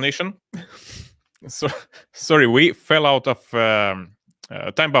this explanation. So, sorry, we fell out of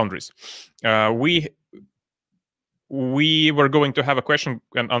time boundaries. We were going to have a question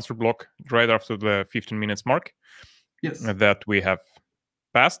and answer block right after the 15 minutes mark. Yes. That we have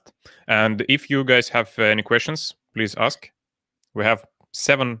passed. And if you guys have any questions, please ask. We have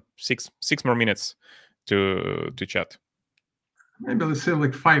six more minutes to chat. Maybe let's say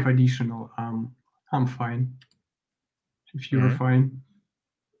like 5 additional. I'm fine. If you're fine.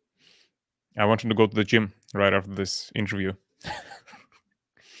 I wanted to go to the gym right after this interview.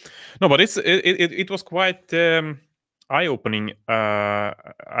 No, but it was quite eye-opening.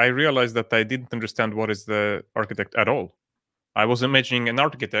 I realized that I didn't understand what is the architect at all. I was imagining an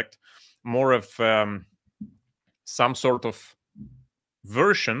architect more of some sort of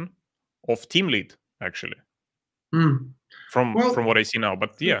version of team lead, actually, from what I see now.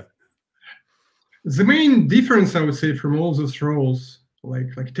 But yeah, the main difference, I would say, from all those roles,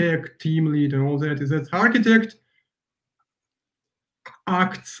 like tech, team lead, and all that, is that architect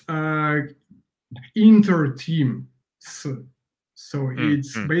acts inter-team. So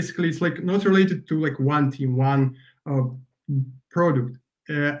it's basically, it's like not related to like one team, one product.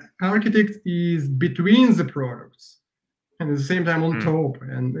 architect is between the products and at the same time on top,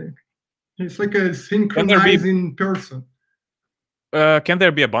 and it's like a synchronizing person. Can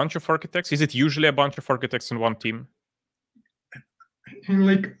there be a bunch of architects? Is it usually a bunch of architects in one team? In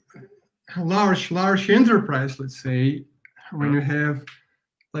like a large enterprise, let's say, when you have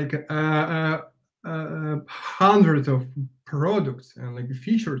like hundreds of products and like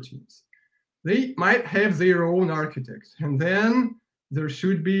feature teams, they might have their own architects, and then there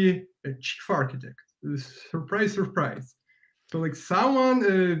should be a chief architect. Surprise, surprise. So like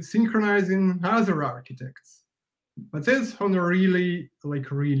someone synchronizing other architects, but that's on a really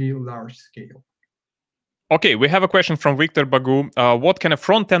large scale. Okay, we have a question from Victor Bagu. What can a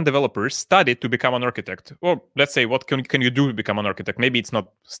front-end developer study to become an architect? Or let's say, what can you do to become an architect? Maybe it's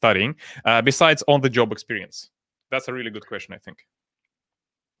not studying, besides on-the-job experience. That's a really good question, I think.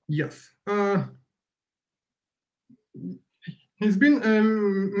 Yes. It's been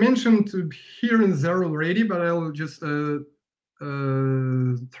mentioned here and there already, but I'll just try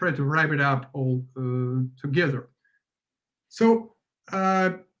to wrap it up all together. So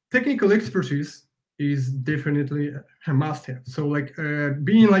technical expertise is definitely a must-have. So like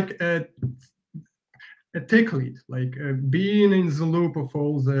being like a tech lead, like being in the loop of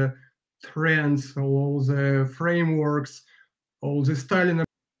all the trends, all the frameworks, all the styling,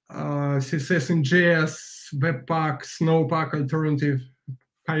 CSS and JS, Webpack, Snowpack alternative,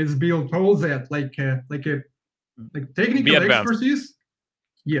 how it's built, all that, like technical expertise.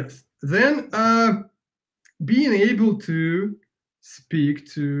 Yes. Then being able to speak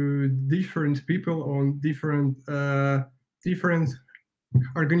to different people on different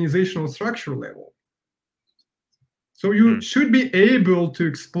organizational structure level. So you should be able to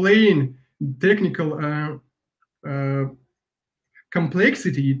explain technical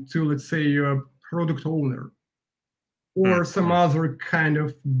complexity to, let's say, a product owner or some other kind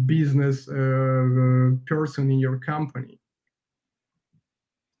of business person in your company.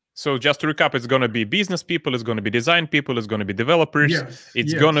 So just to recap, it's going to be business people, it's going to be design people, it's going to be developers,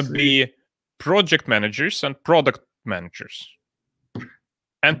 it's going to be project managers and product managers,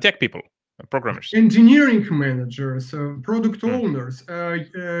 and tech people, programmers. Engineering managers, product owners,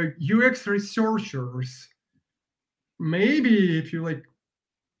 UX researchers. Maybe if you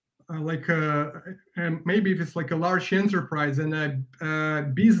maybe if it's like a large enterprise, and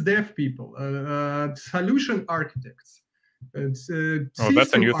biz dev people, solution architects. That's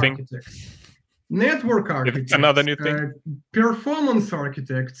a new thing. Network architects, it's another new thing. Performance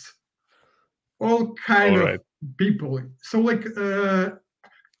architects, all kind of people. So like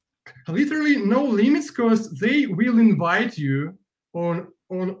literally no limits, because they will invite you on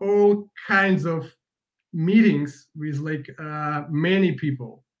all kinds of meetings with like many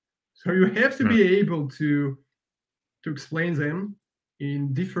people. So you have to be able to explain them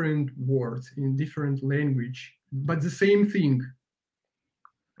in different words, in different language, but the same thing.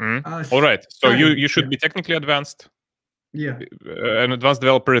 All right. So you should be technically advanced. Yeah. An advanced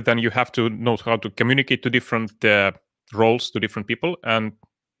developer, then you have to know how to communicate to different roles, to different people. And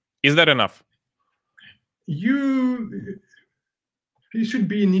is that enough? You should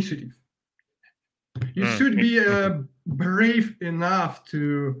be initiative. You should be brave enough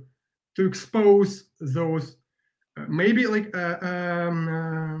to expose those maybe like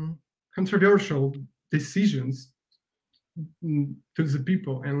controversial decisions to the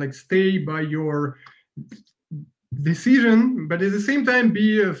people, and like stay by your decision, but at the same time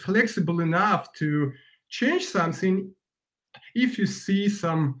be flexible enough to change something if you see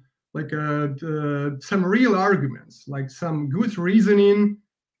some like some real arguments, like some good reasoning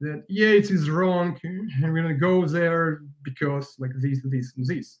that it is wrong, I'm gonna go there because like this and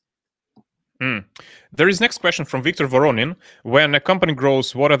this. There is next question from Victor Voronin. When a company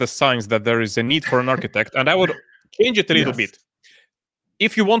grows, what are the signs that there is a need for an architect? And I would change it a little bit.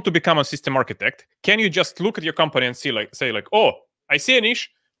 If you want to become a system architect, can you just look at your company and say like, oh, I see a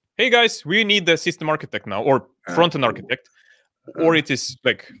niche. Hey guys, we need the system architect now, or front-end architect, or it is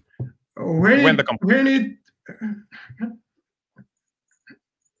like when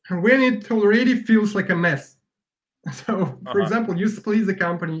it already feels like a mess. So, for example, you split the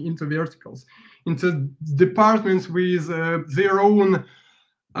company into verticals, into departments with their own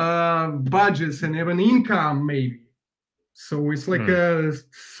budgets and even income, maybe. So it's like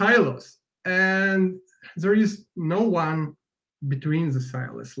silos, and there is no one between the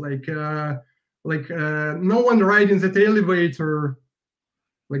silos. Like no one riding that elevator,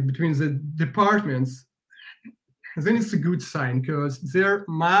 like between the departments. Then it's a good sign, because there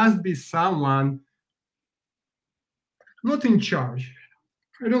must be someone not in charge.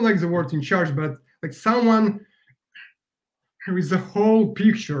 I don't like the word in charge, but like someone with the whole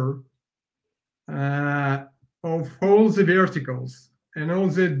picture of all the verticals and all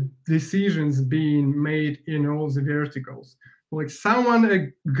the decisions being made in all the verticals. Like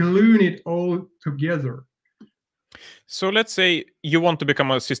someone gluing it all together. So let's say you want to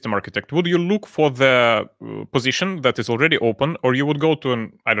become a system architect. Would you look for the position that is already open, or you would go to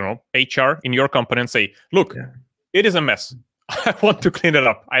an, I don't know, HR in your company and say, look, it is a mess. I want to clean it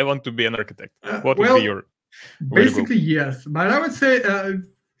up. I want to be an architect. What would be your basically yes, but I would say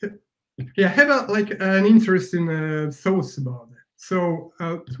yeah, have an interesting thoughts about it. So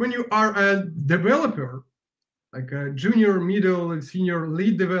when you are a developer, like a junior, middle, senior,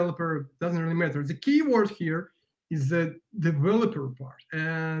 lead developer, doesn't really matter. The key word here is the developer part,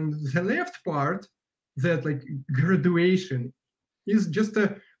 and the left part, that like graduation, is just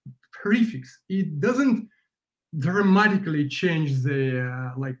a prefix. It doesn't dramatically change the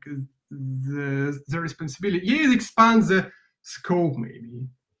the responsibility. It expands the scope, maybe.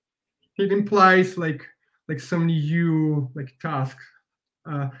 It implies like some new tasks,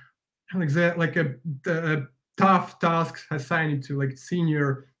 like a tough tasks assigned to like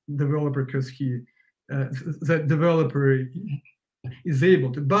senior developer because the developer is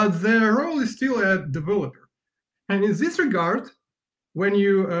able to, but the role is still a developer. And in this regard, when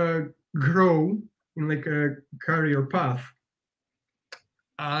you grow in like a career path,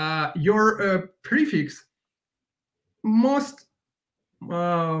 your prefix most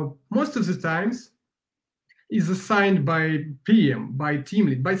of the times is assigned by PM, by team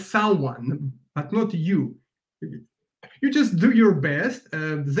lead, by someone, but not you. You just do your best.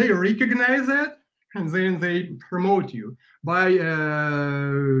 They recognize that, and then they promote you by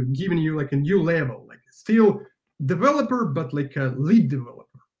giving you like a new level, like still developer, but like a lead developer.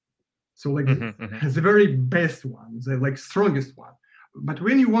 So like the very best one, the like strongest one. But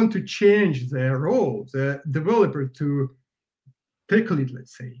when you want to change the role, the developer to tech lead,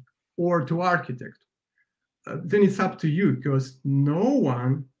 let's say, or to architect, then it's up to you, because no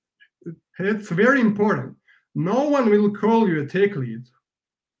one, it's very important, no one will call you a tech lead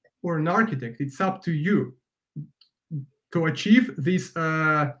or an architect. It's up to you to achieve this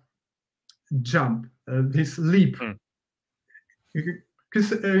jump, this leap.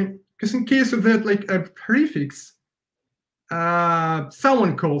 Because in case of that, like a prefix,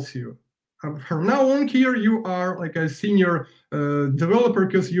 someone calls you. From now on here, you are like a senior developer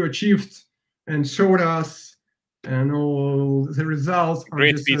because you achieved and showed us, and all the results are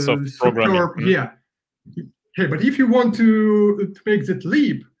great just feats of programming. Yeah. Hey, but if you want to make that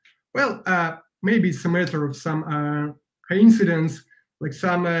leap, well, maybe it's a matter of some coincidence, like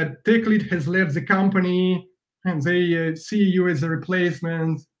some tech lead has left the company and they see you as a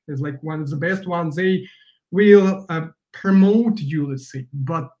replacement, as like one of the best ones. They will promote you, let's say.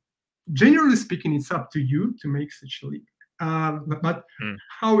 But generally speaking, it's up to you to make such a leap. But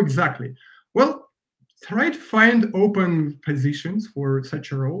how exactly? Well, try to find open positions for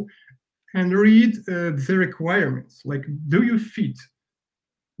such a role and read the requirements. Like, do you fit?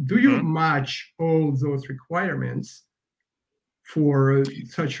 Do you match all those requirements for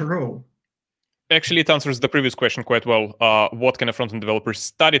such a role? Actually, it answers the previous question quite well. What can a front-end developer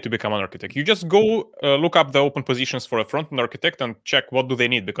study to become an architect? You just go look up the open positions for a front-end architect and check what do they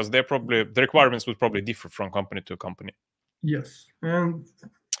need, because they're probably, the requirements would probably differ from company to company. Yes, and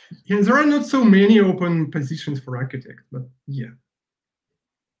there are not so many open positions for architect, but yeah.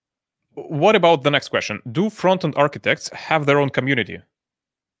 What about the next question? Do front-end architects have their own community?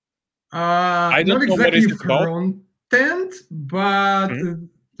 I don't know exactly front-end, but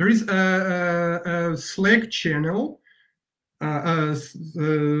there is a Slack channel,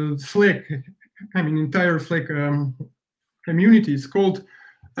 Slack, I mean, entire Slack community is called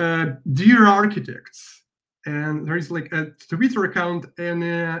Dear Architects. And there is like a Twitter account and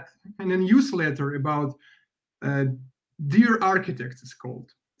a newsletter about Dear Architects, it's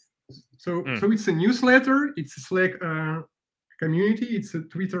called. So it's a newsletter, it's a Slack community, it's a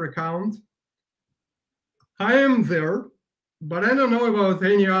Twitter account. I am there, but I don't know about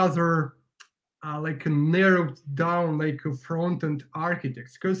any other like narrowed down like front-end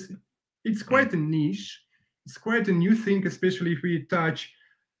architects, because it's quite a niche. It's quite a new thing, especially if we touch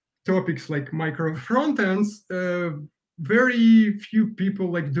topics like micro front-ends. Very few people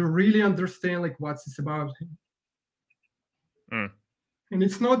like do really understand like what it's about. And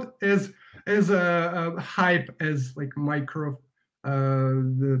it's not as a hype as like micro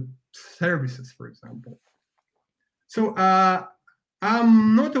the services, for example. So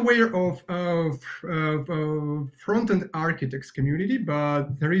I'm not aware of front-end architects community,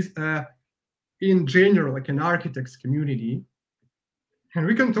 but there is in general like an architects community, and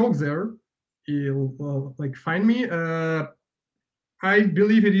we can talk there. You'll like find me. I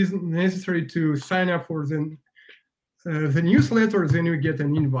believe it is necessary to sign up for the newsletter, then you get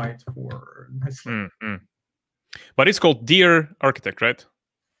an invite for But it's called Dear Architect, right?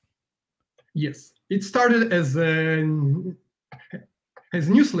 Yes, it started as a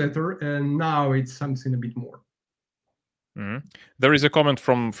newsletter, and now it's something a bit more. There is a comment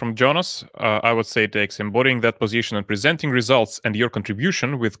from Jonas. I would say it takes embodying that position and presenting results and your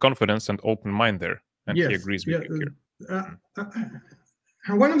contribution with confidence and open mind there. And he agrees with you here.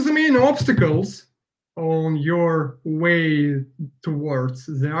 One of the main obstacles on your way towards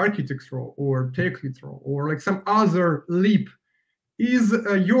the architect role or tech lead role or like some other leap is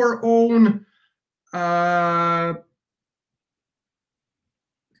your own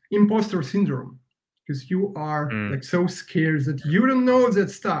imposter syndrome, because you are like so scared that you don't know that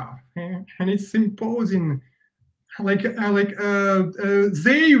stuff, and it's imposing like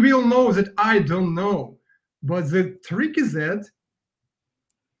they will know that I don't know, but the trick is that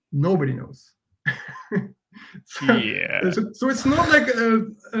nobody knows. So it's not like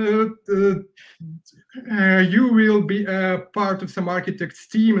you will be a part of some architect's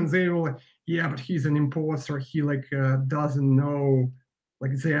team and they will, but he's an imposter, he like doesn't know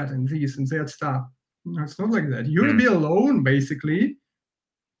like that and this and that stuff. No, it's not like that. You'll be alone basically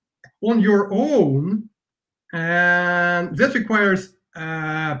on your own, and that requires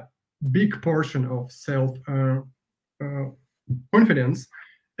a big portion of self confidence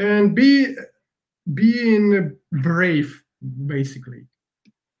and being brave, basically.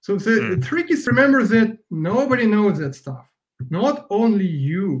 So the trick is to remember that nobody knows that stuff. Not only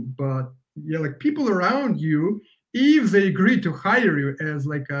you, but like people around you, if they agree to hire you as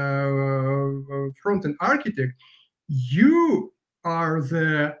like a front-end architect, you are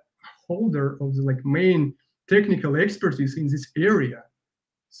the holder of the like main technical expertise in this area.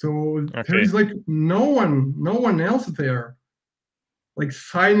 So there is like no one else there, like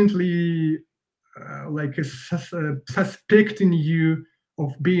silently like suspecting you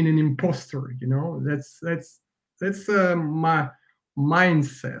of being an imposter. You know, that's my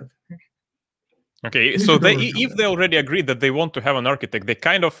mindset. Okay, so if they already agreed that they want to have an architect, they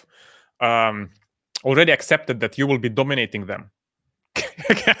kind of already accepted that you will be dominating them.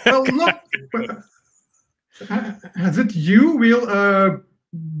 Well, not that you will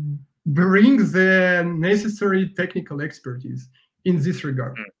bring the necessary technical expertise in this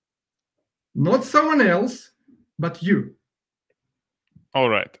regard. Not someone else, but you. All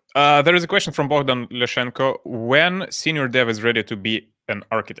right. There is a question from Bogdan Leshenko. When senior dev is ready to be an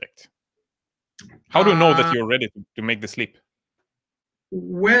architect? How do you know that you're ready to make the leap?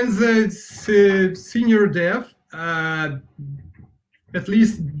 When the senior dev, at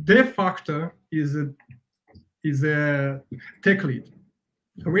least de facto, is a tech lead.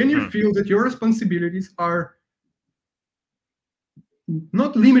 When you feel that your responsibilities are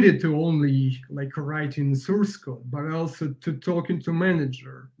not limited to only like writing source code, but also to talking to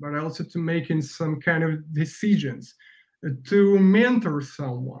manager, but also to making some kind of decisions, to mentor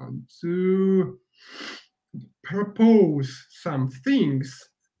someone, to propose some things,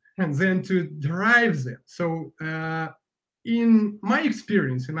 and then to drive them. So in my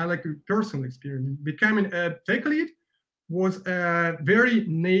experience, in my like personal experience, becoming a tech lead was a very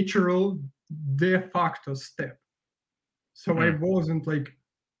natural de facto step. So I wasn't like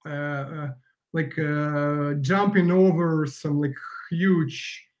jumping over some like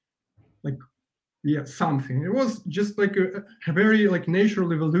huge something. It was just like a very like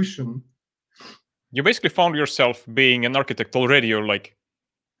natural evolution. You basically found yourself being an architect already. You're like,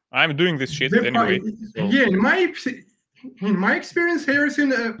 I'm doing this shit anyway. So. Yeah, in my experience,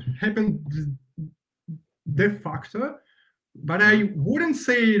 everything happened de facto, but I wouldn't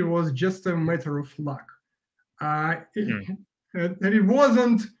say it was just a matter of luck. And it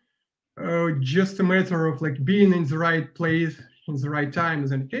wasn't just a matter of like being in the right place in the right time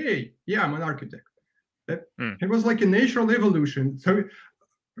and hey, yeah, I'm an architect. It was like a natural evolution. So,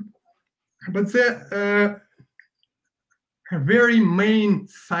 but the very main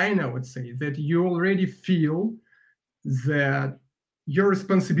sign, I would say, that you already feel that your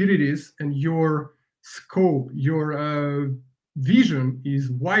responsibilities and your scope, your vision is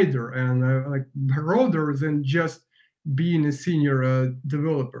wider and like broader than just being a senior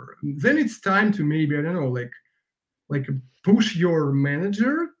developer. Then it's time to maybe, I don't know, like push your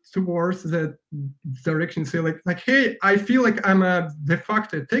manager towards that direction. Say like, hey, I feel like I'm a de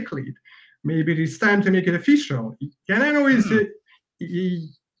facto tech lead. Maybe it's time to make it official. And I know I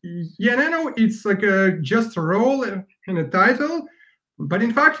know it's like just a role and a title, but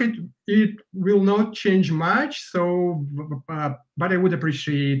in fact, it will not change much. So, but I would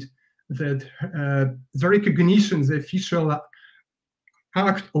appreciate that the recognition, the official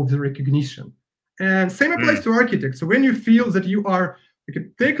act of the recognition. And same applies to architects. So when you feel that you are like a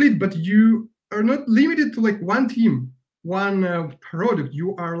tech lead, but you are not limited to like one team, one product,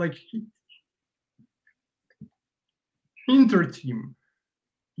 you are like inter-team.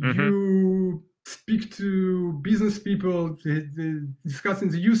 You speak to business people discussing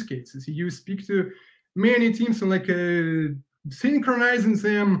the use cases. You speak to many teams and like synchronizing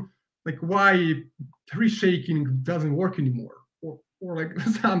them, like why tree shaking doesn't work anymore, or like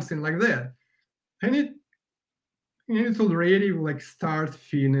something like that. And it's already like start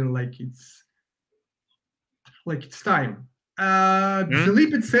feeling like it's time. The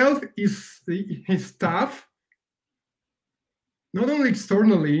leap itself is tough. Not only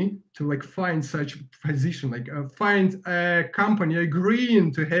externally to like find such a position, like find a company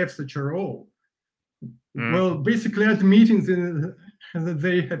agreeing to have such a role. Well, basically at meetings that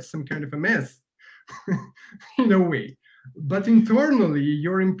they have some kind of a mess in a way. But internally,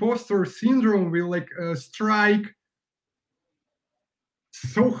 your imposter syndrome will like strike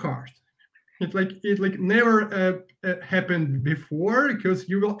so hard. It never happened before, because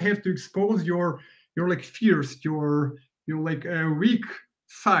you will have to expose your like fears, your like weak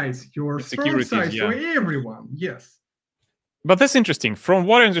sides, your strong sides for everyone. Yes. But that's interesting. From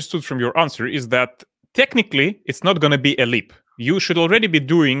what I understood from your answer is that technically it's not going to be a leap. You should already be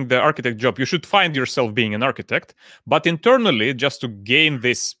doing the architect job. You should find yourself being an architect. But internally, just to gain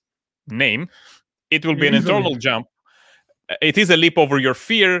this name, it will be an internal jump. It is a leap over your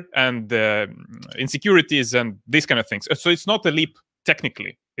fear and insecurities and these kind of things. So it's not a leap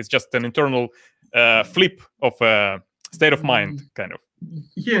technically. It's just an internal flip of a state of mind, kind of.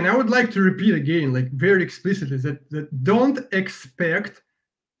 Yeah, and I would like to repeat again, like very explicitly, that don't expect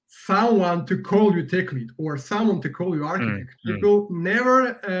someone to call you tech lead or someone to call you architect. It will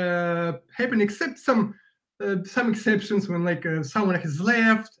never happen, except some exceptions when like someone has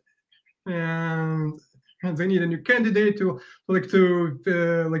left and they need a new candidate to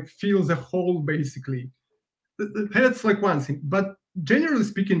fill the hole, basically. That's like one thing. But generally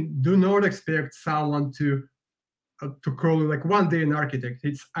speaking, do not expect someone to call you like one day an architect.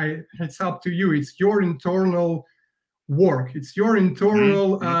 It's up to you. It's your internal work. It's your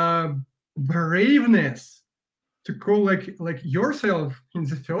internal braveness to call like yourself in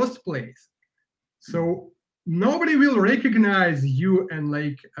the first place. So nobody will recognize you and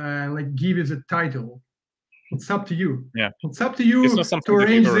like give you the title. It's up to you. Yeah. It's up to you to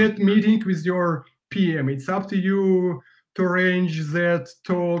arrange that meeting with your PM. It's up to you to arrange that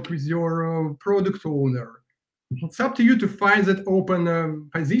talk with your product owner. It's up to you to find that open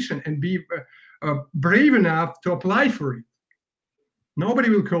position and be brave enough to apply for it. Nobody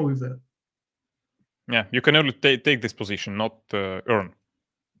will call you that. Yeah, you can only take this position, not earn,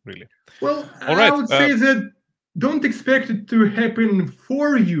 really. Well, all right. I would say that don't expect it to happen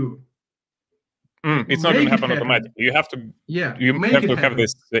for you. It's not going to happen automatically. You have to have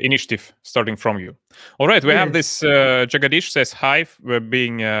this initiative starting from you. All right, we have this Jagadish says, hi,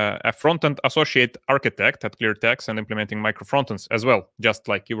 being a front-end associate architect at ClearText and implementing micro frontends as well, just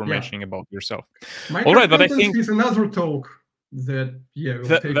like you were mentioning about yourself. All right, but I think is another talk that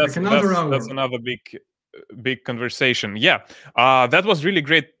will take like another hour. That's another big conversation. Yeah, that was really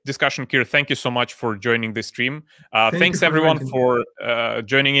great discussion, Kir. Thank you so much for joining this stream. Thanks everyone for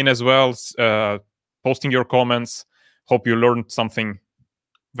joining in as well. Posting your comments. Hope you learned something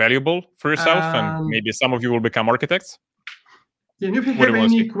valuable for yourself, and maybe some of you will become architects. Yeah, and if you have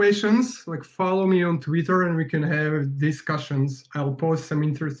any questions, like follow me on Twitter and we can have discussions. I'll post some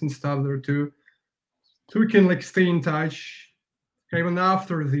interesting stuff there too. So we can like stay in touch even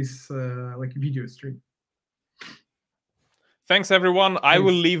after this like video stream. Thanks everyone. I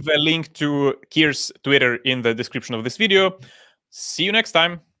will leave a link to Kir's Twitter in the description of this video. See you next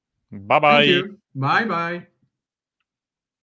time. Bye-bye. Thank you. Bye-bye.